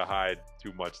really try to hide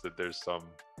too much that there's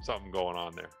something going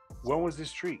on there. When was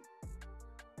this tweet?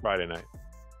 Friday night.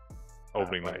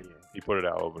 Opening night. Yeah. He put it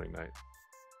out opening night.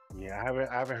 Yeah, I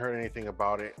haven't heard anything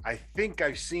about it. I think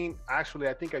I've seen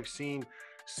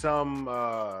some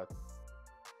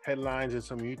headlines and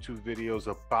some YouTube videos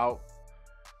about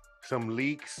some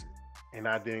leaks, and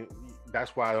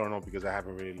that's why I don't know, because I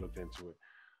haven't really looked into it.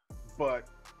 But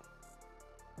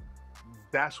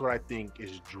that's what I think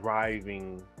is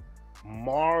driving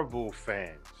Marvel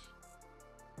fans,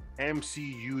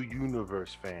 MCU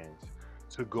universe fans,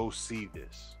 to go see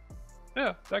this.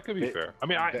 Yeah, that could be fair. I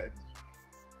mean, I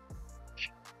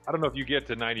don't know if you get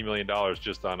to $90 million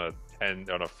just on a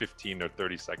 15 or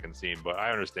 30 second scene, but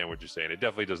I understand what you're saying. It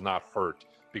definitely does not hurt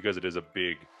because it is a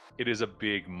big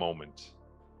moment.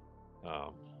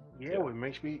 What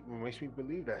makes me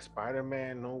believe that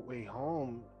Spider-Man No Way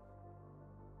Home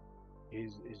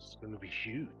is going to be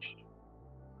huge.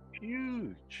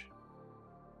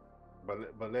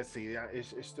 But let's see.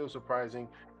 It's still surprising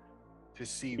to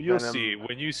see. You'll see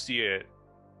when you see it.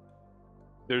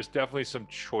 There's definitely some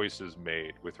choices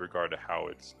made with regard to how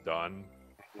it's done,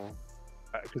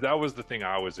 because that was the thing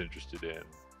I was interested in.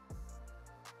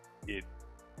 It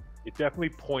definitely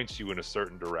points you in a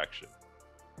certain direction,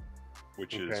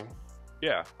 which is,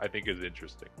 I think is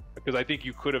interesting, because I think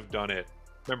you could have done it.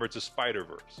 Remember, it's a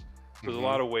Spider-Verse. There's a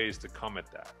lot of ways to come at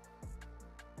that.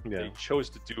 Yeah. They chose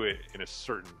to do it in a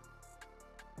certain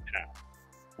path,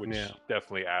 which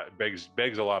definitely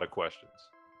begs a lot of questions.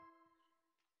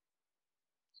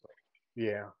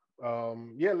 Let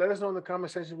us know in the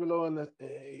comment section below, and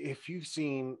if you've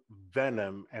seen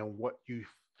Venom and what you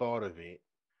thought of it.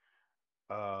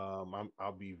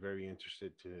 I'll be very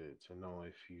interested to know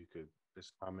if you could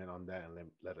just comment on that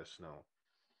and let us know.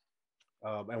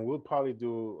 And we'll probably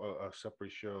do a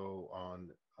separate show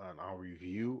on our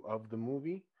review of the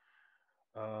movie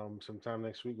sometime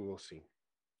next week. We'll see.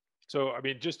 So, I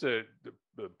mean, just to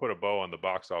put a bow on the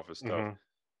box office stuff.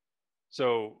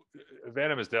 So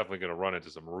Venom is definitely going to run into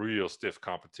some real stiff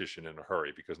competition in a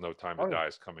hurry, because No Time to Die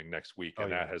is coming next week, and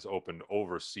that has opened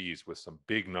overseas with some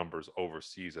big numbers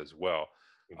overseas as well.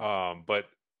 But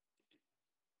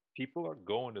people are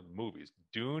going to the movies.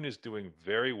 Dune is doing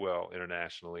very well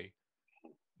internationally.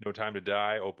 No Time to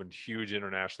Die opened huge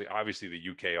internationally. Obviously, the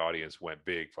UK audience went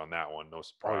big on that one. No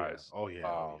surprise. Oh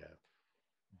yeah.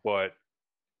 But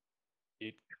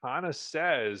it kind of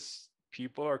says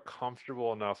people are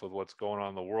comfortable enough with what's going on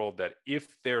in the world that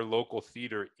if their local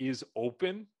theater is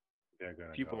open,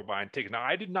 people are buying tickets. Now,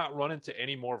 I did not run into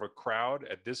any more of a crowd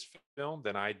at this film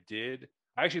than I did.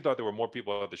 I actually thought there were more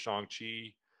people at the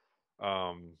Shang-Chi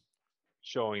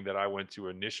showing that I went to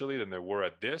initially than there were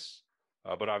at this.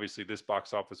 But obviously, this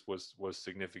box office was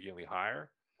significantly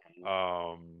higher.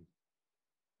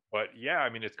 But yeah, I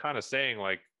mean, it's kind of saying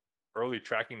like early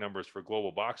tracking numbers for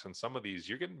global box on some of these,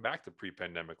 you're getting back to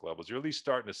pre-pandemic levels. You're at least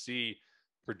starting to see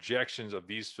projections of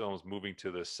these films moving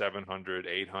to the 700,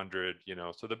 800,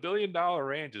 so the $1 billion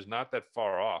range is not that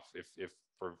far off if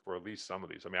for at least some of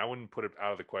these. I mean, I wouldn't put it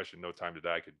out of the question No Time to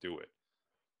Die could do it.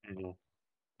 Mm-hmm.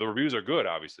 The reviews are good,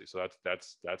 obviously, so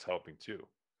that's helping too.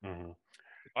 Mm-hmm.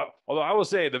 Although I will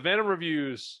say the Venom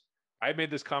reviews, I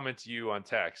made this comment to you on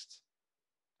text.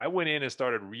 I went in and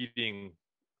started reading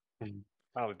kind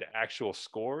of the actual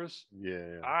scores.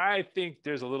 Yeah. I think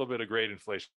there's a little bit of grade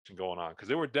inflation going on because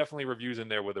there were definitely reviews in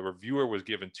there where the reviewer was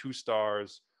given 2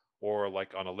 stars or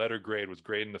like on a letter grade was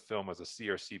grading the film as a C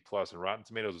or C plus, and Rotten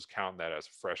Tomatoes was counting that as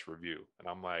a fresh review. And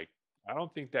I'm like, I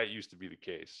don't think that used to be the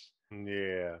case.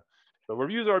 Yeah. The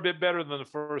reviews are a bit better than the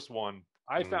first one.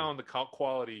 I found the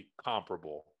quality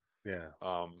comparable. Yeah.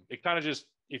 It kind of just,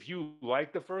 if you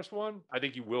like the first one, I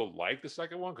think you will like the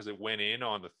second one because it went in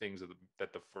on the things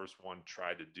that the first one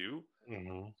tried to do.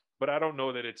 Mm-hmm. But I don't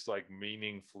know that it's like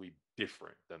meaningfully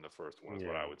different than the first one is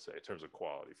what I would say in terms of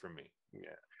quality for me.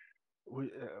 Yeah.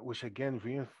 Which again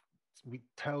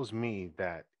tells me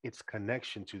that its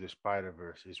connection to the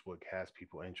Spider-Verse is what has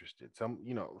people interested. Some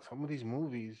of these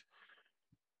movies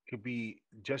could be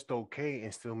just okay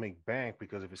and still make bank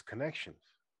because of its connections.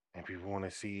 And people want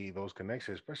to see those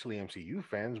connections, especially MCU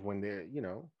fans, when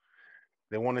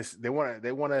they want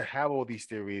to have all these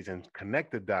theories and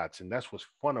connect the dots, and that's what's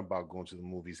fun about going to the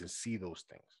movies and see those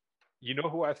things. You know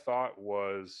who I thought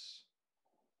was?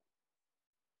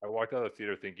 I walked out of the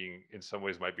theater thinking, in some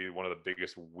ways, might be one of the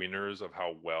biggest winners of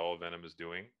how well Venom is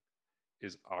doing,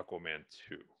 is Aquaman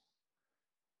 2,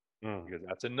 because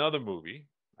that's another movie.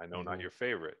 I know not your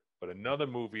favorite, but another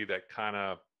movie that kind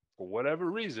of, for whatever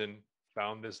reason,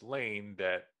 found this lane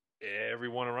that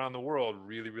everyone around the world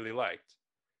really, really liked.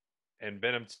 And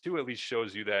Venom 2 at least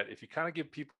shows you that if you kind of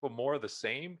give people more of the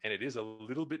same, and it is a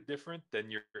little bit different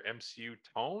than your MCU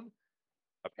tone,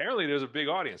 apparently there's a big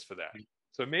audience for that.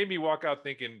 So it made me walk out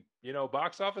thinking,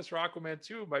 box office for Aquaman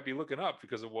 2 might be looking up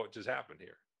because of what just happened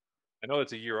here. I know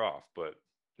it's a year off, but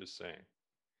just saying.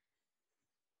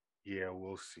 Yeah,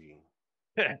 we'll see.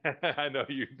 I know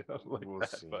you don't like we'll that,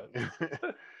 see. but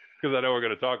because I know we're going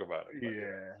to talk about it.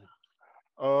 Yeah.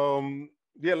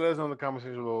 Let us know in the comments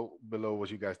below what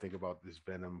you guys think about this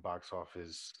Venom box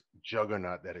office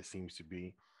juggernaut that it seems to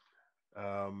be.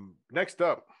 Next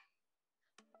up,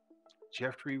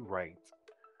 Jeffrey Wright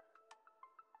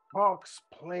talks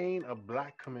playing a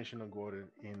black Commissioner Gordon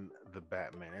in the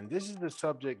Batman, and this is the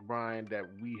subject, Brian, that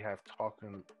we have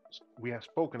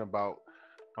spoken about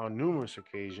on numerous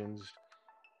occasions.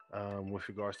 With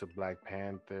regards to Black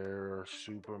Panther,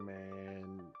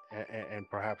 Superman, and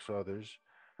perhaps others.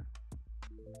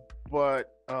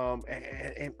 But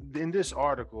and in this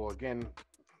article, again,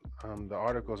 the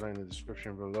articles are in the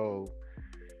description below.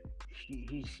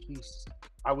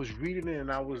 I was reading it and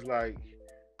I was like,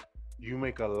 you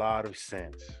make a lot of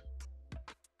sense.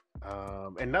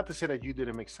 And not to say that you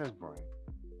didn't make sense, Brian.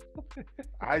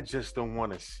 I just don't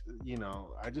want to,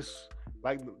 I just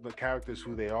like the characters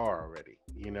who they are already,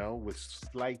 with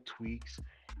slight tweaks.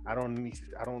 I don't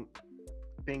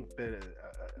think that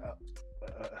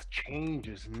a change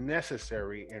is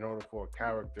necessary in order for a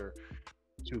character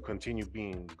to continue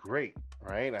being great,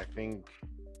 right? I think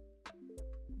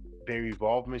their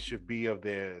evolvement should be of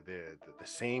the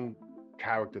same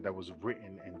character that was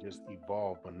written and just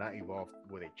evolved, but not evolved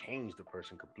where they changed the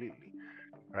person completely,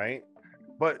 right?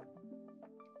 But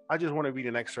I just want to read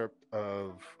an excerpt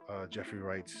of Jeffrey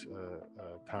Wright's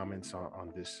comments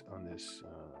on this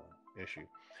issue.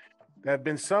 There has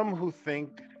been some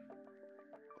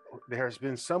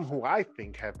who I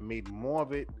think have made more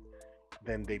of it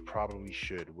than they probably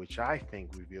should, which I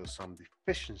think reveals some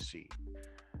deficiency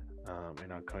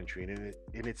in our country. And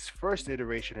in its first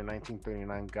iteration in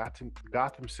 1939,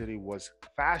 Gotham City was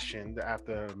fashioned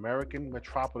after an American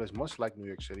metropolis, much like New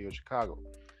York City or Chicago.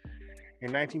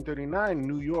 In 1939,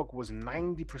 New York was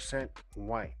 90%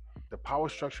 white. The power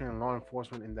structure and law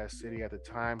enforcement in that city at the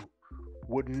time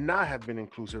would not have been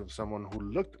inclusive of someone who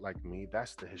looked like me.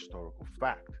 That's the historical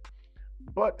fact.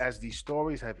 But as these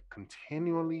stories have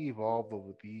continually evolved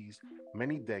over these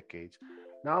many decades,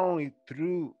 not only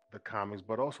through the comics,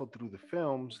 but also through the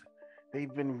films,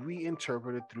 they've been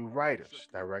reinterpreted through writers,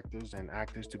 directors, and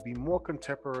actors to be more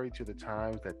contemporary to the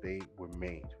times that they were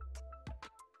made.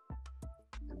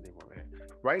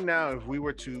 Right now, if we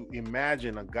were to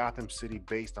imagine a Gotham City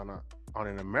based on a on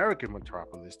an American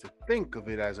metropolis, to think of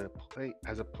it as a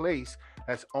place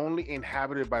that's only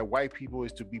inhabited by white people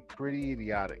is to be pretty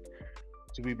idiotic.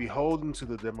 To be beholden to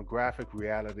the demographic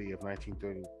reality of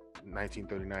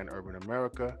 1939 urban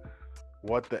America,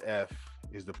 what the F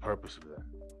is the purpose of that?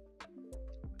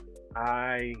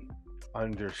 I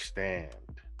understand.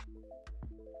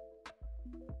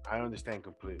 I understand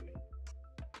completely.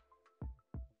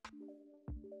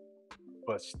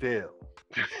 But still,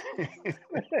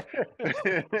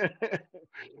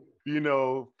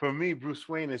 for me, Bruce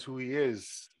Wayne is who he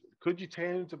is. Could you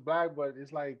change him to black? But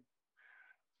it's like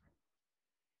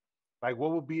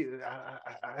what would be?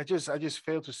 I just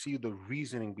fail to see the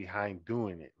reasoning behind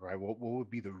doing it. Right? What would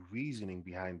be the reasoning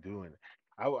behind doing it?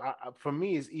 For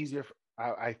me, it's easier.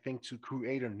 I think to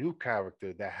create a new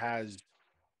character that has,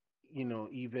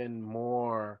 even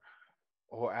more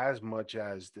or as much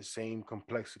as the same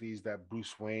complexities that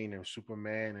Bruce Wayne and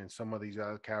Superman and some of these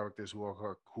other characters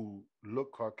who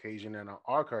look Caucasian and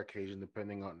are Caucasian,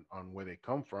 depending on where they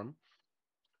come from.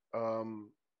 Um,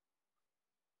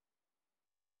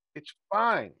 it's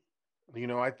fine.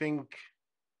 I think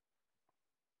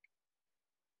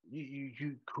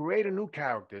you create a new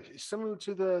character. It's similar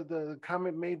to the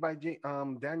comment made by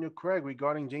Daniel Craig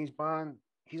regarding James Bond.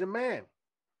 He's a man.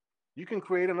 You can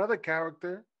create another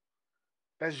character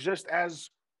that's just as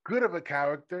good of a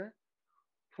character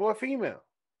for a female.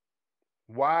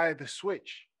 Why the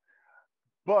switch?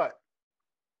 But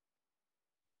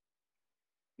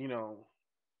you know,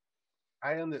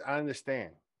 I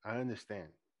understand. I understand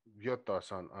your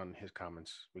thoughts on his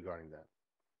comments regarding that.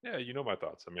 Yeah, you know my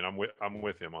thoughts. I mean, I'm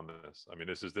with him on this. I mean,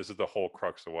 this is the whole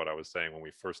crux of what I was saying when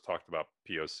we first talked about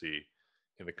POC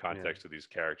in the Yeah, context of these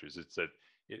characters. It's that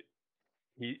it,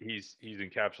 he's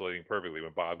encapsulating perfectly.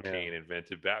 When Bob yeah, Kane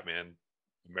invented Batman,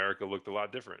 America looked a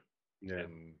lot different, yeah,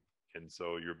 and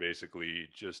so you're basically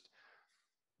just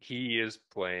he is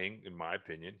playing, in my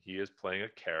opinion, he is playing a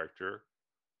character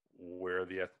where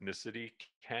the ethnicity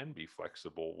can be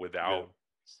flexible yeah. without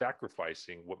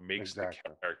sacrificing what makes the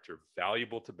Exactly. character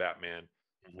valuable to Batman,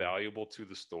 Hmm. valuable to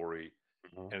the story,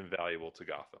 Hmm. and valuable to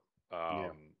Gotham.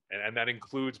 Yeah, And that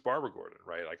includes Barbara Gordon,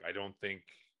 right? Like, I don't think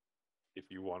if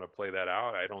you want to play that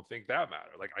out, I don't think that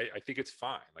matters. Like, I think it's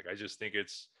fine. Like, I just think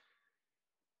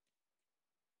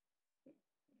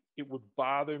it would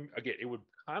bother me again. It would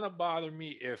kind of bother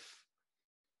me if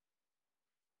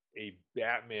a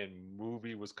Batman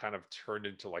movie was kind of turned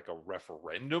into like a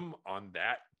referendum on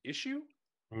that issue.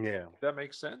 yeah, If that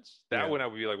makes sense. That yeah, one I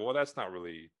would be like, well, that's not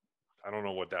really. I don't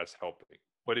know what that's helping.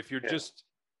 But if you're yeah. just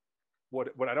what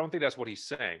I don't think that's what he's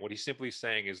saying. What he's simply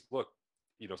saying is, look,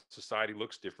 society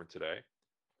looks different today.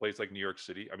 Place like New York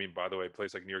City. I mean, by the way, a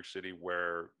place like New York City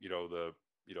where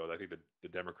I think the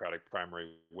Democratic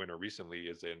primary winner recently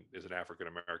is an African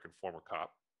American former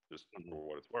cop, just Hmm. for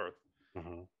what it's worth.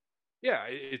 Hmm. Yeah,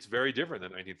 it's very different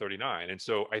than 1939. And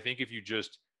so I think if you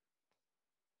just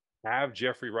have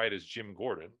Jeffrey Wright as Jim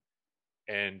Gordon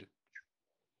and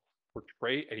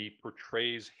he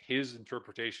portrays his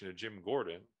interpretation of Jim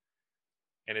Gordon,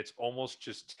 and it's almost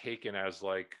just taken as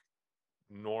like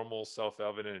normal,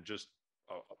 self-evident, and just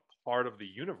a part of the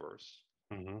universe.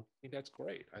 Hmm. I think that's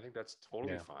great. I think that's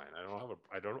totally Yeah, fine.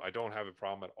 I don't have a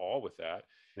problem at all with that.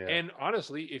 yeah. And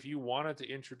honestly, if you wanted to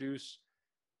introduce,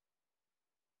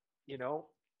 you know,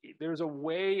 there's a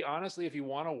way, honestly, if you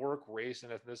want to work race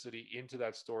and ethnicity into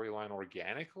that storyline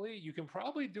organically, you can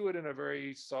probably do it in a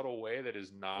very subtle way that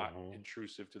is not Hmm.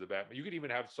 intrusive to the Batman. You could even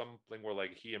have something where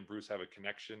like he and Bruce have a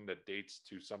connection that dates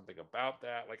to something about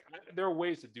that. Like, there are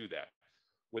ways to do that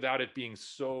without it being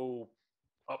so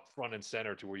up front and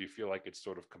center to where you feel like it's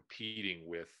sort of competing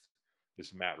with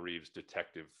this Matt Reeves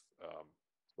detective um,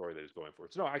 story that he's going for.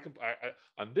 So no,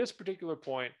 on this particular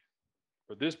point,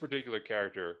 for this particular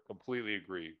character, completely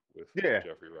agree with what Yeah,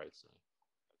 Jeffrey Wright said.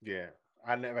 yeah.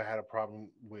 I never had a problem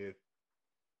with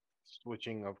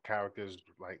switching of characters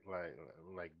like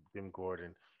Jim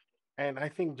Gordon. And I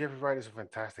think Jeffrey Wright is a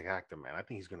fantastic actor, man. I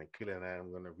think he's gonna kill it. And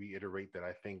I'm gonna reiterate that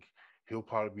I think he'll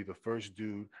probably be the first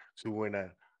dude to win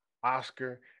an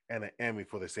Oscar and an Emmy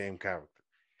for the same character.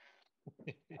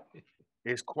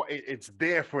 It's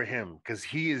there for him because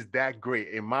he is that great.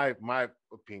 In my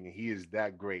opinion, he is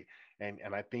that great. And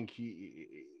I think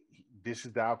this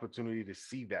is the opportunity to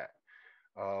see that.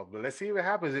 But let's see if it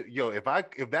happens. Yo, if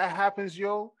that happens,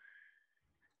 yo,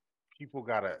 people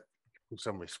gotta put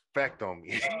some respect on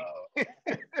me.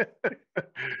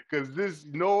 Because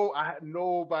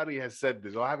nobody has said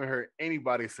this, or I haven't heard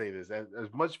anybody say this.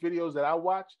 As much videos that I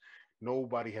watch,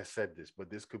 nobody has said this, but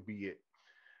this could be it.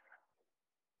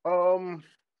 Um,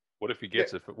 What if he yeah,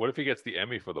 gets it? What if he gets the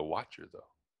Emmy for The Watcher though?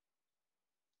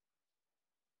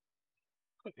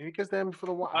 Because then for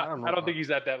the while, I don't I know. don't think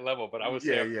he's at that level, but I would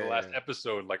say Yeah, after the yeah, last yeah.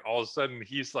 episode, like all of a sudden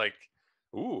he's like,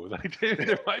 ooh, like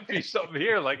there might be something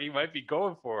here. Like he might be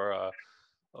going for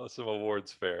some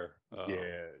awards fair. Yeah,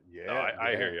 No, yeah,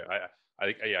 I hear yeah.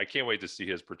 you. I can't wait to see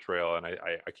his portrayal, and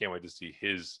I can't wait to see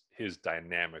his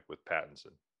dynamic with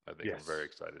Pattinson. I think I'm very Yes,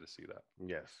 excited to see that.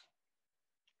 yes.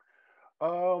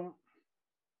 Um,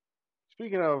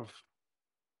 Speaking of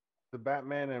the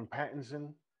Batman and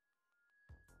Pattinson,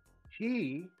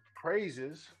 he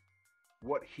praises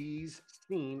what he's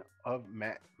seen of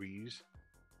Matt Reeves,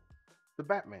 the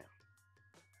Batman.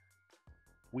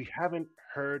 We haven't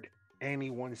heard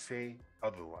anyone say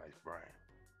otherwise, Brian.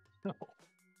 No.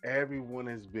 Everyone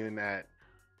has been at.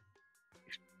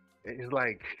 It's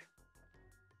like,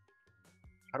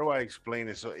 how do I explain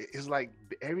it? So it's like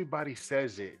everybody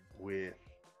says it with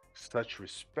such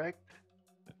respect,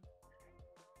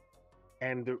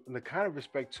 and the kind of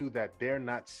respect too that they're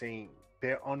not saying,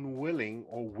 they're unwilling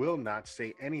or will not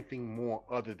say anything more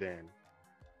other than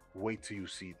wait till you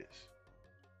see this.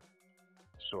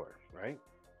 Sure, right?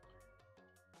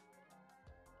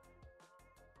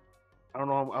 I don't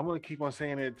know. I'm gonna keep on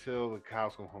saying it till the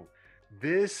cows come home.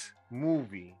 This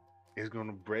movie is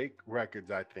gonna break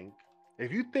records. I think.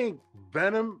 If you think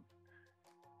Venom,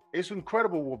 it's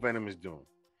incredible what Venom is doing.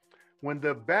 When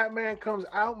the Batman comes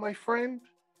out, my friend,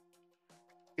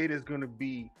 it is gonna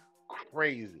be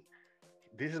crazy.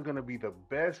 This is gonna be the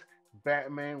best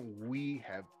Batman we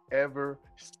have ever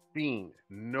seen.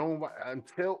 No,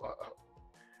 until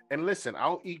and listen,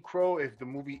 I'll eat crow if the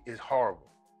movie is horrible,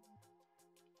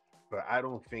 but I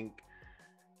don't think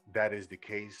that is the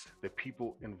case. The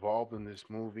people involved in this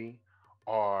movie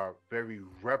are very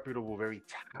reputable, very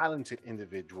talented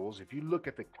individuals. If you look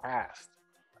at the cast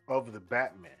of the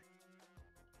Batman,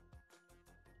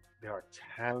 there are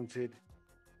talented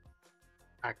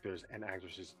actors and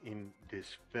actresses in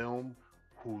this film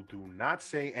who do not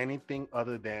say anything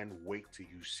other than wait till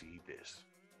you see this.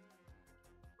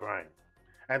 Right.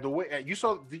 And the way you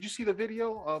saw, did you see the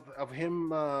video of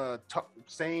him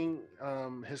saying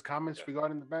his comments Yeah.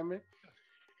 regarding the Batman?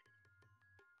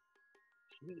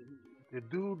 The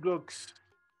dude looks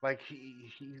like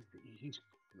he's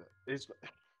it's,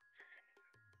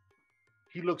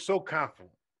 he looks so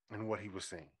confident in what he was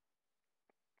saying.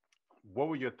 What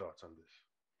were your thoughts on this?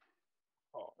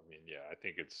 Oh, I mean, yeah, I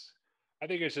think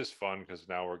it's just fun because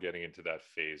now we're getting into that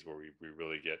phase where we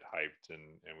really get hyped and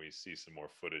we see some more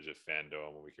footage of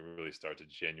fandom and we can really start to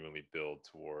genuinely build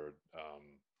toward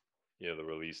the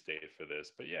release date for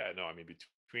this. But yeah, no, I mean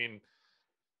between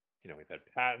we've had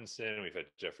Pattinson, we've had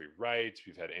Jeffrey Wright,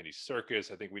 we've had Andy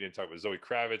Serkis. I think we didn't talk about Zoe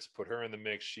Kravitz, put her in the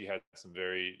mix. She had some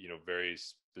very, very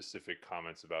specific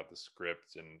comments about the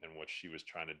script and what she was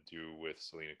trying to do with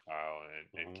Selena Kyle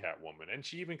and Mm-hmm. Catwoman. And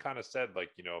she even kind of said, like,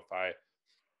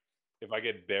 if I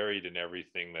get buried in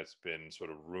everything that's been sort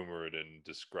of rumored and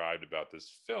described about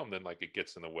this film, then like it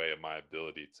gets in the way of my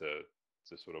ability to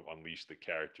sort of unleash the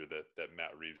character that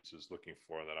Matt Reeves is looking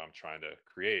for and that I'm trying to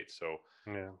create. So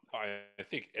Yeah. I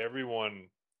think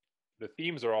the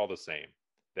themes are all the same,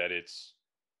 that it's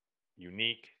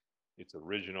unique, it's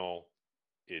original,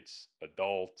 it's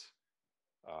adult.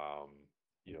 Um,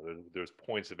 there's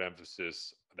points of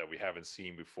emphasis that we haven't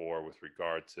seen before with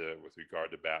regard to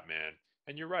Batman.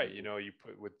 And you're right, you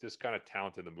put with this kind of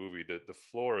talent in the movie, the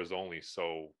floor is only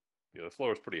so, the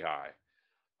floor is pretty high.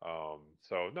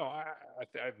 So no, I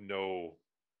have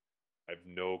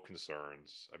no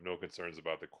concerns. I have no concerns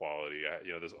about the quality.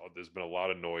 There's been a lot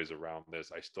of noise around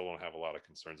this. I still don't have a lot of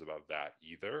concerns about that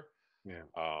either. Yeah.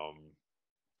 Um,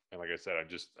 and like I said, I'm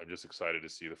just excited to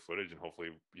see the footage, and hopefully,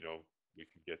 we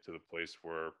can get to the place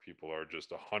where people are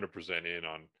just 100% in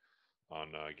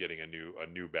on getting a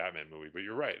new Batman movie. But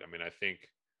you're right. I mean, I think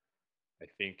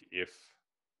if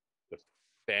the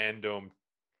fandom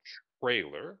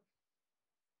trailer,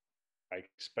 I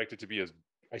expect it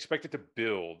to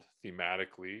build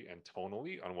thematically and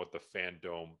tonally on what the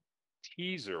fandom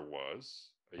teaser was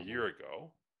a Mm-hmm. year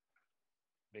ago.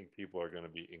 I think people are going to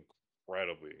be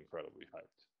incredibly, incredibly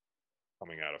hyped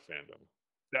coming out of fandom.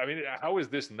 I mean, how is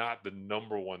this not the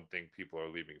number one thing people are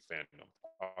leaving fandom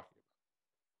talking about?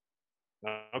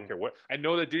 I don't Yeah. care what. I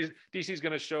know that DC is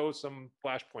going to show some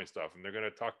Flashpoint stuff, and they're going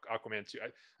to talk Aquaman 2.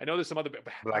 I know there's some other, but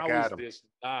Black how is Adam. this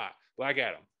not Black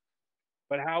Adam?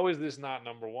 But how is this not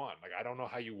number one? Like, I don't know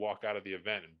how you walk out of the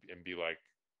event and be like,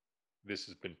 this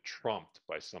has been trumped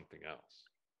by something else.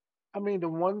 I mean, the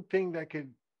one thing that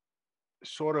could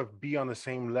sort of be on the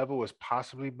same level as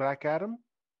possibly Black Adam.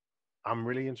 I'm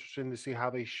really interested in to see how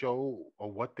they show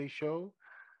or what they show.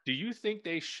 Do you think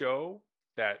they show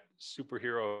that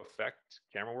superhero effect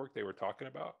camera work they were talking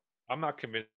about? I'm not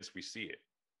convinced we see it.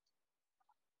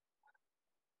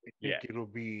 I think Yeah. it'll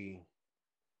be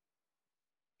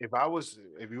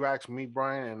if you ask me,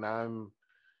 Brian, and I'm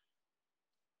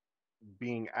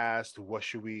being asked what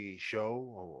should we show,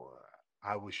 or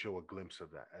I would show a glimpse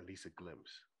of that, at least a glimpse.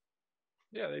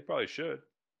 Yeah, they probably should.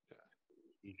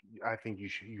 I think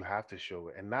you have to show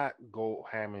it and not go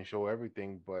ham and show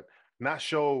everything, but not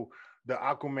show the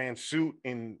Aquaman suit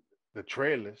in the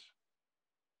trailers.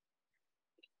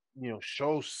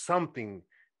 Show something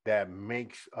that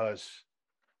makes our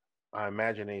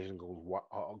imagination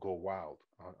go wild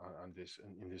on this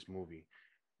in this movie.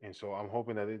 And so I'm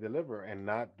hoping that they deliver and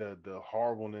not the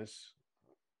horribleness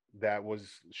that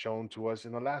was shown to us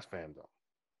in the last fandom,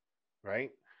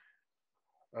 right?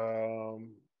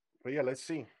 Um, but yeah, let's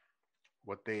see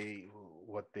what they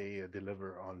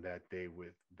deliver on that day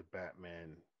with the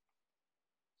Batman.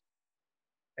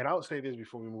 And I'll say this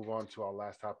before we move on to our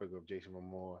last topic of Jason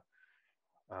Momoa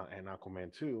and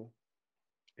Aquaman 2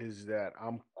 is that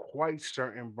I'm quite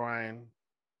certain, Brian,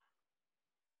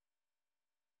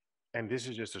 and this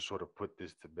is just to sort of put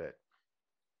this to bed,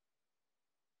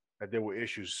 that there were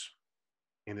issues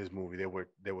in this movie.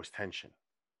 There was tension.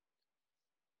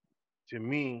 To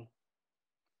me,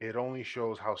 it only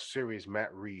shows how serious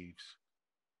Matt Reeves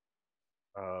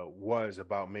was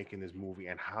about making this movie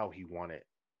and how he wanted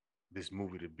this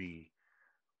movie to be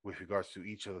with regards to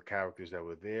each of the characters that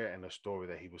were there and the story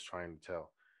that he was trying to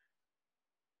tell.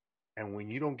 And when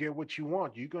you don't get what you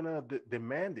want, you're gonna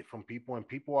demand it from people, and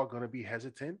people are gonna be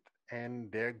hesitant,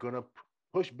 and they're gonna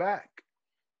push back,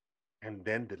 and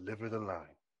then deliver the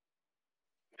line.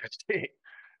 That's it,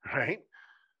 right?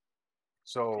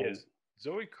 So, Yes.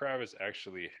 Zoe Kravitz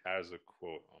actually has a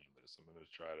quote on this. I'm going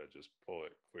to try to just pull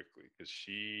it quickly because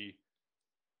she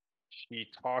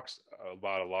talks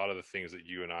about a lot of the things that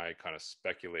you and I kind of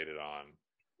speculated on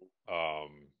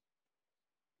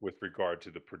with regard to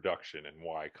the production and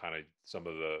why kind of some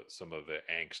of the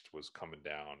angst was coming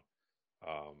down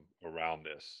around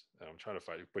this. And I'm trying to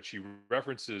find, but she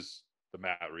references the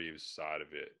Matt Reeves side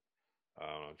of it.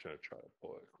 I'm try to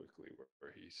pull it quickly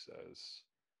where he says.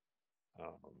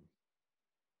 Um,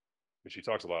 but she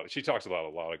talks a lot. She talks about a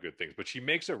lot of good things, but she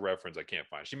makes a reference I can't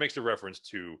find. She makes a reference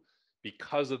to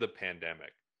because of the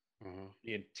pandemic,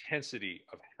 the intensity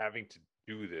of having to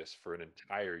do this for an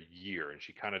entire year, and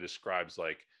she kind of describes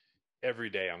like every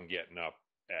day I'm getting up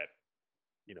at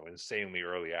insanely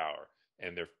early hour,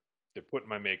 and they're putting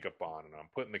my makeup on, and I'm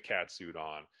putting the cat suit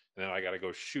on, and then I got to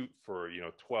go shoot for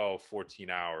 12, 14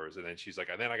 hours, and then she's like,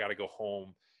 and then I got to go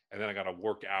home, and then I got to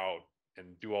work out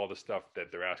and do all the stuff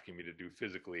that they're asking me to do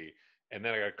physically, and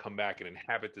then I got to come back and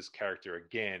inhabit this character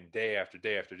again day after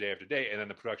day after day after day, and then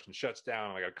the production shuts down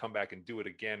and I got to come back and do it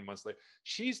again months later.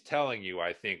 She's telling you,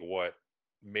 I think, what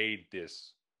made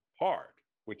this hard,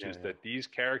 which is that these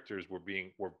characters were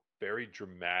very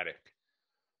dramatic,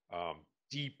 um,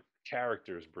 deep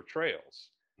characters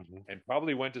portrayals, and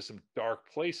probably went to some dark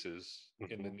places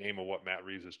in the name of what Matt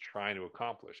Reeves is trying to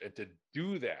accomplish. And to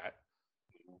do that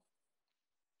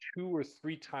 2 or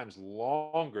 3 times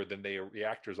longer than the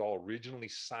actors all originally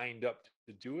signed up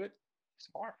to do it, it's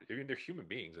hard. I mean, they're human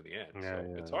beings in the end,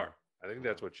 so it's hard. I think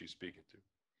that's what she's speaking to.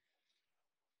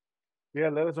 Yeah,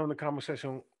 let us know in the comment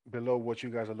section below what you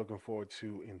guys are looking forward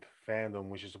to in fandom,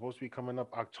 which is supposed to be coming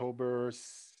up October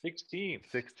 16th.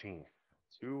 16th.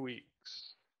 2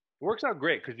 weeks. It works out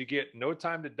great because you get No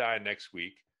Time to Die next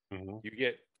week. You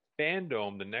get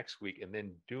Fandom the next week, and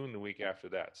then Dune the week after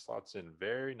that. Slots in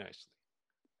very nicely.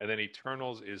 And then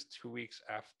Eternals is 2 weeks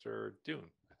after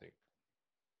Dune, I think.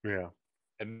 Yeah.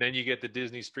 And then you get the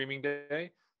Disney streaming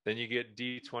day. Then you get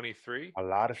D23. A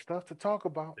lot of stuff to talk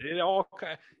about. It all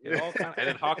kind of, and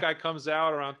then Hawkeye comes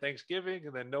out around Thanksgiving,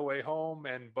 and then No Way Home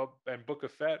and Book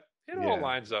of Fett. It all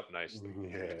lines up nicely.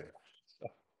 Yeah.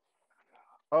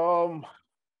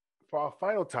 For our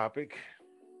final topic,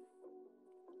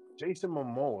 Jason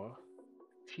Momoa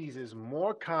teases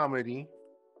more comedy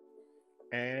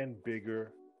and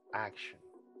bigger action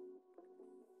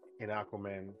in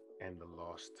Aquaman and the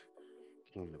Lost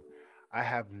Kingdom. I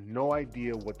have no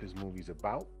idea what this movie's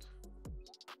about.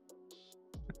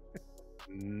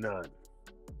 None.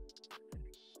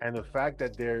 And the fact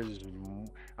that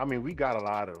we got a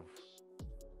lot of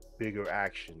bigger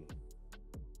action.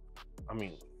 I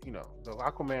mean, the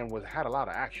Aquaman had a lot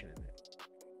of action in it.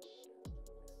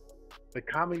 The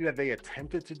comedy that they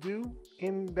attempted to do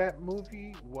in that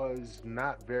movie was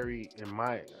not very,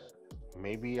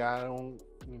 maybe I don't,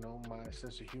 my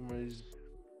sense of humor is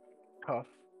tough,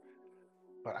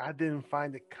 but I didn't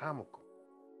find it comical.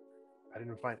 I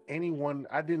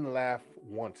didn't laugh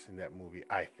once in that movie,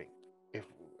 I think. If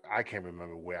I can't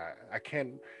remember where I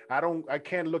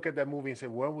can't look at that movie and say,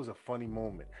 what was a funny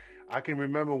moment? I can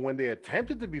remember when they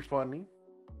attempted to be funny,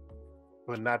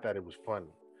 but not that it was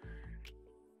funny.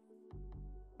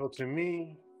 So to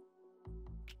me,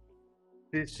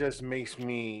 this just makes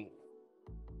me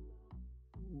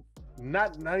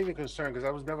not even concerned, because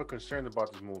I was never concerned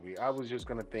about this movie. I was just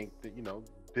gonna think that,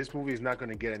 this movie is not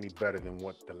gonna get any better than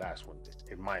what the last one did,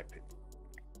 in my opinion.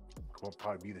 It will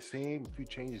probably be the same, a few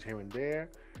changes here and there,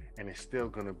 and it's still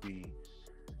gonna be.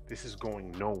 This is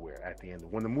going nowhere at the end.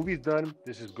 When the movie's done,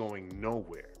 this is going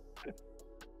nowhere.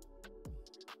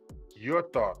 Your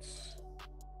thoughts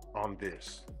on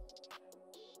this?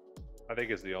 I think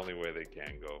it's the only way they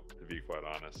can go, to be quite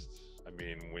honest. I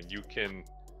mean, when you can,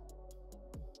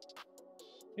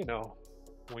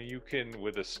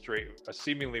 with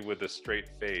seemingly with a straight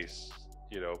face,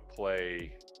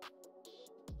 play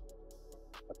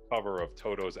a cover of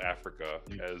Toto's Africa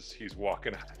as he's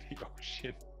walking out of the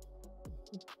ocean.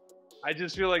 I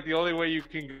just feel like the only way you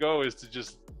can go is to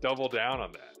just double down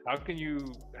on that. How can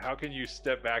you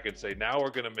step back and say, now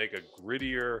we're going to make a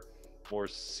grittier, more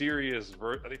serious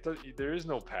there is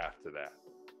no path to that.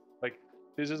 Like,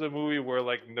 this is a movie where,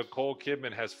 like, Nicole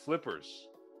Kidman has flippers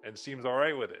and seems all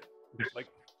right with it. Like,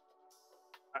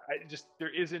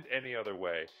 there isn't any other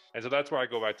way. And so that's where I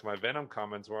go back to my Venom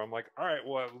comments, where I'm like, all right,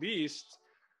 well, at least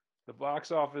the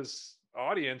box office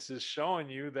audience is showing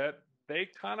you that they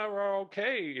kind of are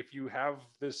okay if you have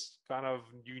this kind of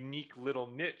unique little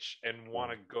niche and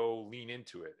want to go lean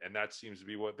into it. And that seems to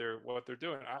be what they're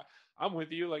doing. I'm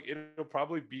with you. Like, it'll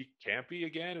probably be campy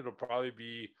again. It'll probably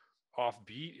be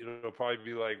offbeat. It'll probably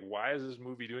be like, why is this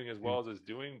movie doing as well as it's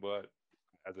doing? But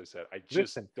as I said, I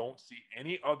just don't see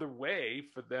any other way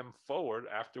for them forward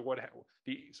after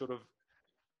the sort of,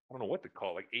 I don't know what to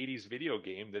call it, like 80s video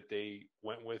game that they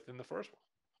went with in the first one.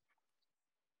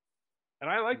 And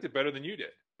I liked it better than you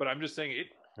did, but I'm just saying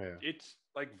it's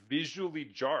like visually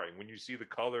jarring when you see the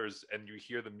colors and you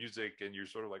hear the music and you're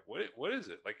sort of like, what is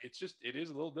it? Like, it is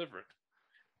a little different.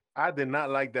 I did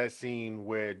not like that scene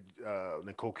where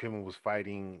Nicole Kidman was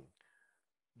fighting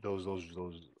those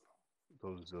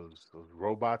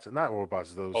robots, not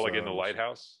robots, those. Oh, like in the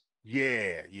lighthouse?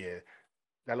 Yeah.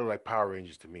 That looked like Power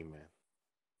Rangers to me, man.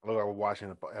 I looked like we're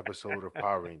watching an episode of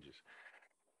Power Rangers.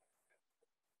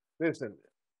 Listen,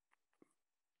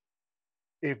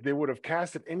 if they would have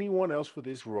casted anyone else for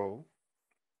this role,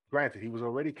 granted, he was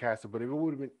already casted, but if it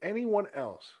would have been anyone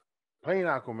else playing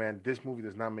Aquaman, this movie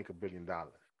does not make $1 billion.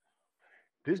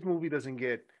 This movie doesn't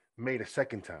get made a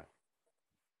second time.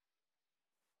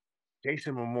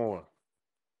 Jason Momoa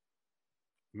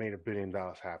made $1 billion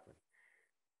happen.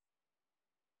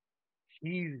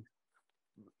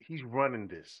 He's running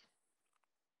this,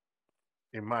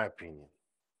 in my opinion.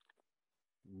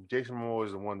 Jason Momoa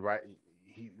is the one, right?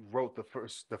 He wrote the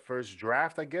first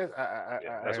draft, I guess.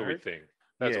 That's what we think.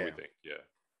 That's what we think. Yeah.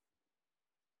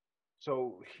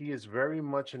 So he is very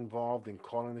much involved in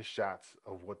calling the shots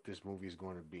of what this movie is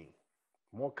going to be.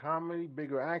 More comedy,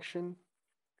 bigger action.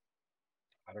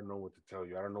 I don't know what to tell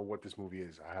you. I don't know what this movie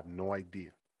is. I have no idea.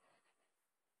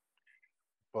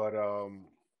 But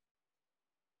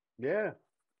yeah.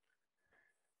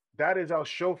 That is our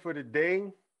show for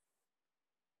today.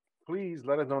 Please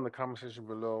let us know in the comment section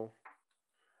below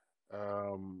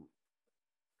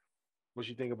what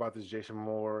you think about this Jason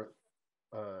Momoa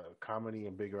comedy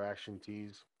and bigger action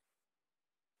tease.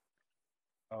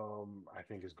 I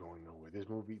think it's going nowhere. This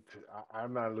movie,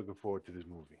 I'm not looking forward to this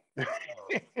movie.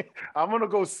 I'm gonna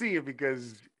go see it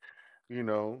because, we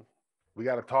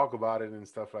got to talk about it and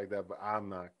stuff like that. But I'm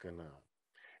not gonna.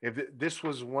 If this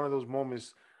was one of those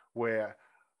moments where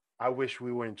I wish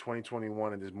we were in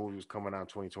 2021 and this movie was coming out in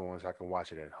 2021 so I can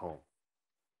watch it at home.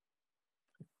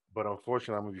 But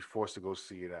unfortunately, I'm gonna be forced to go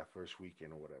see it that first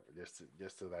weekend or whatever,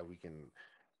 just so that we can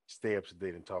stay up to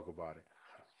date and talk about it.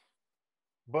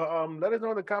 But let us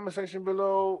know in the comment section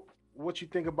below what you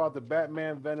think about the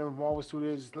Batman Venom Marvel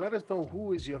Studios. Let us know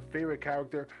who is your favorite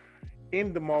character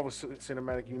in the Marvel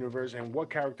Cinematic Universe and what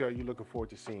character are you looking forward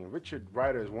to seeing. Richard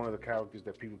Rider is one of the characters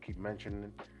that people keep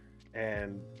mentioning,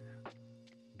 and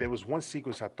there was one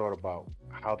sequence I thought about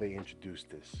how they introduced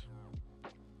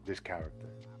this character.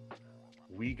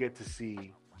 We get to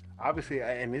see, obviously,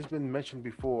 and it's been mentioned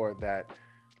before that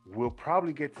we'll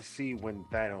probably get to see when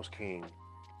Thanos came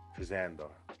to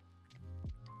Xandar.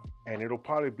 And it'll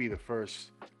probably be the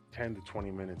first 10 to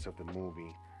 20 minutes of the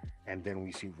movie. And then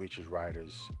we see Richard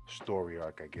Rider's story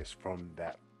arc, I guess, from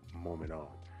that moment on.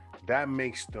 That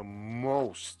makes the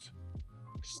most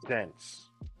sense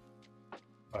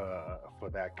for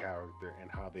that character and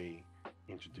how they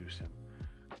introduce him.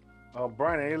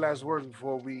 Brian, any last words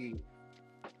before we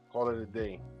call it a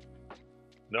day?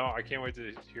 No, I can't wait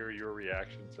to hear your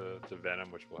reaction to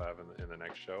Venom, which we'll have in the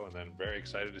next show, and then very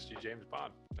excited to see James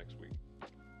Bond next week.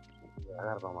 Yeah, I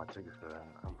gotta buy my tickets for that.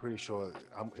 I'm pretty sure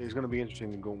it's gonna be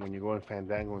interesting to go when you go in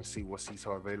Fandango and see what seats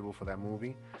are available for that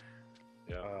movie.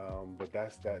 Yeah. But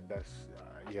that's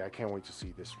yeah, I can't wait to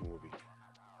see this movie.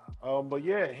 But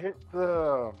yeah, hit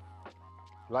the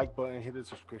like button, hit the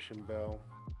subscription bell,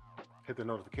 hit the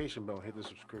notification bell, hit the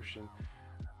subscription,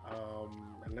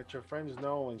 and let your friends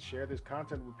know and share this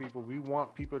content with people. We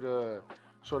want people to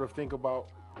sort of think about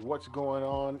what's going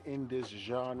on in this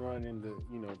genre and in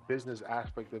the business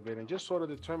aspect of it, and just sort of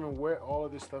determine where all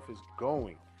of this stuff is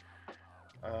going.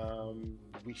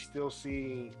 We still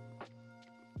see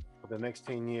for the next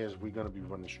 10 years we're going to be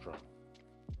running strong,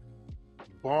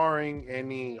 barring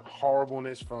any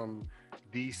horribleness from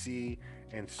DC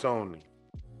and Sony.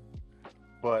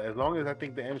 But as long as I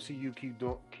think the MCU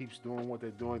keeps doing what they're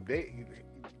doing,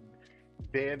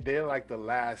 they're like the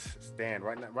last stand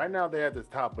right now. Right now they're at the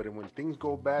top, but when things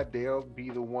go bad, they'll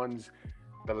be the ones,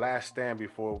 the last stand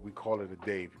before we call it a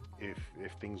day. If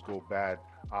things go bad,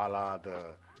 a la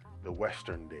the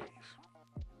Western days.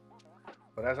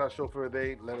 But that's our show for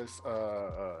today. Let us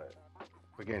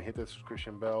again hit the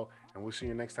subscription bell, and we'll see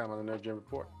you next time on the NerdGen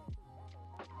Report.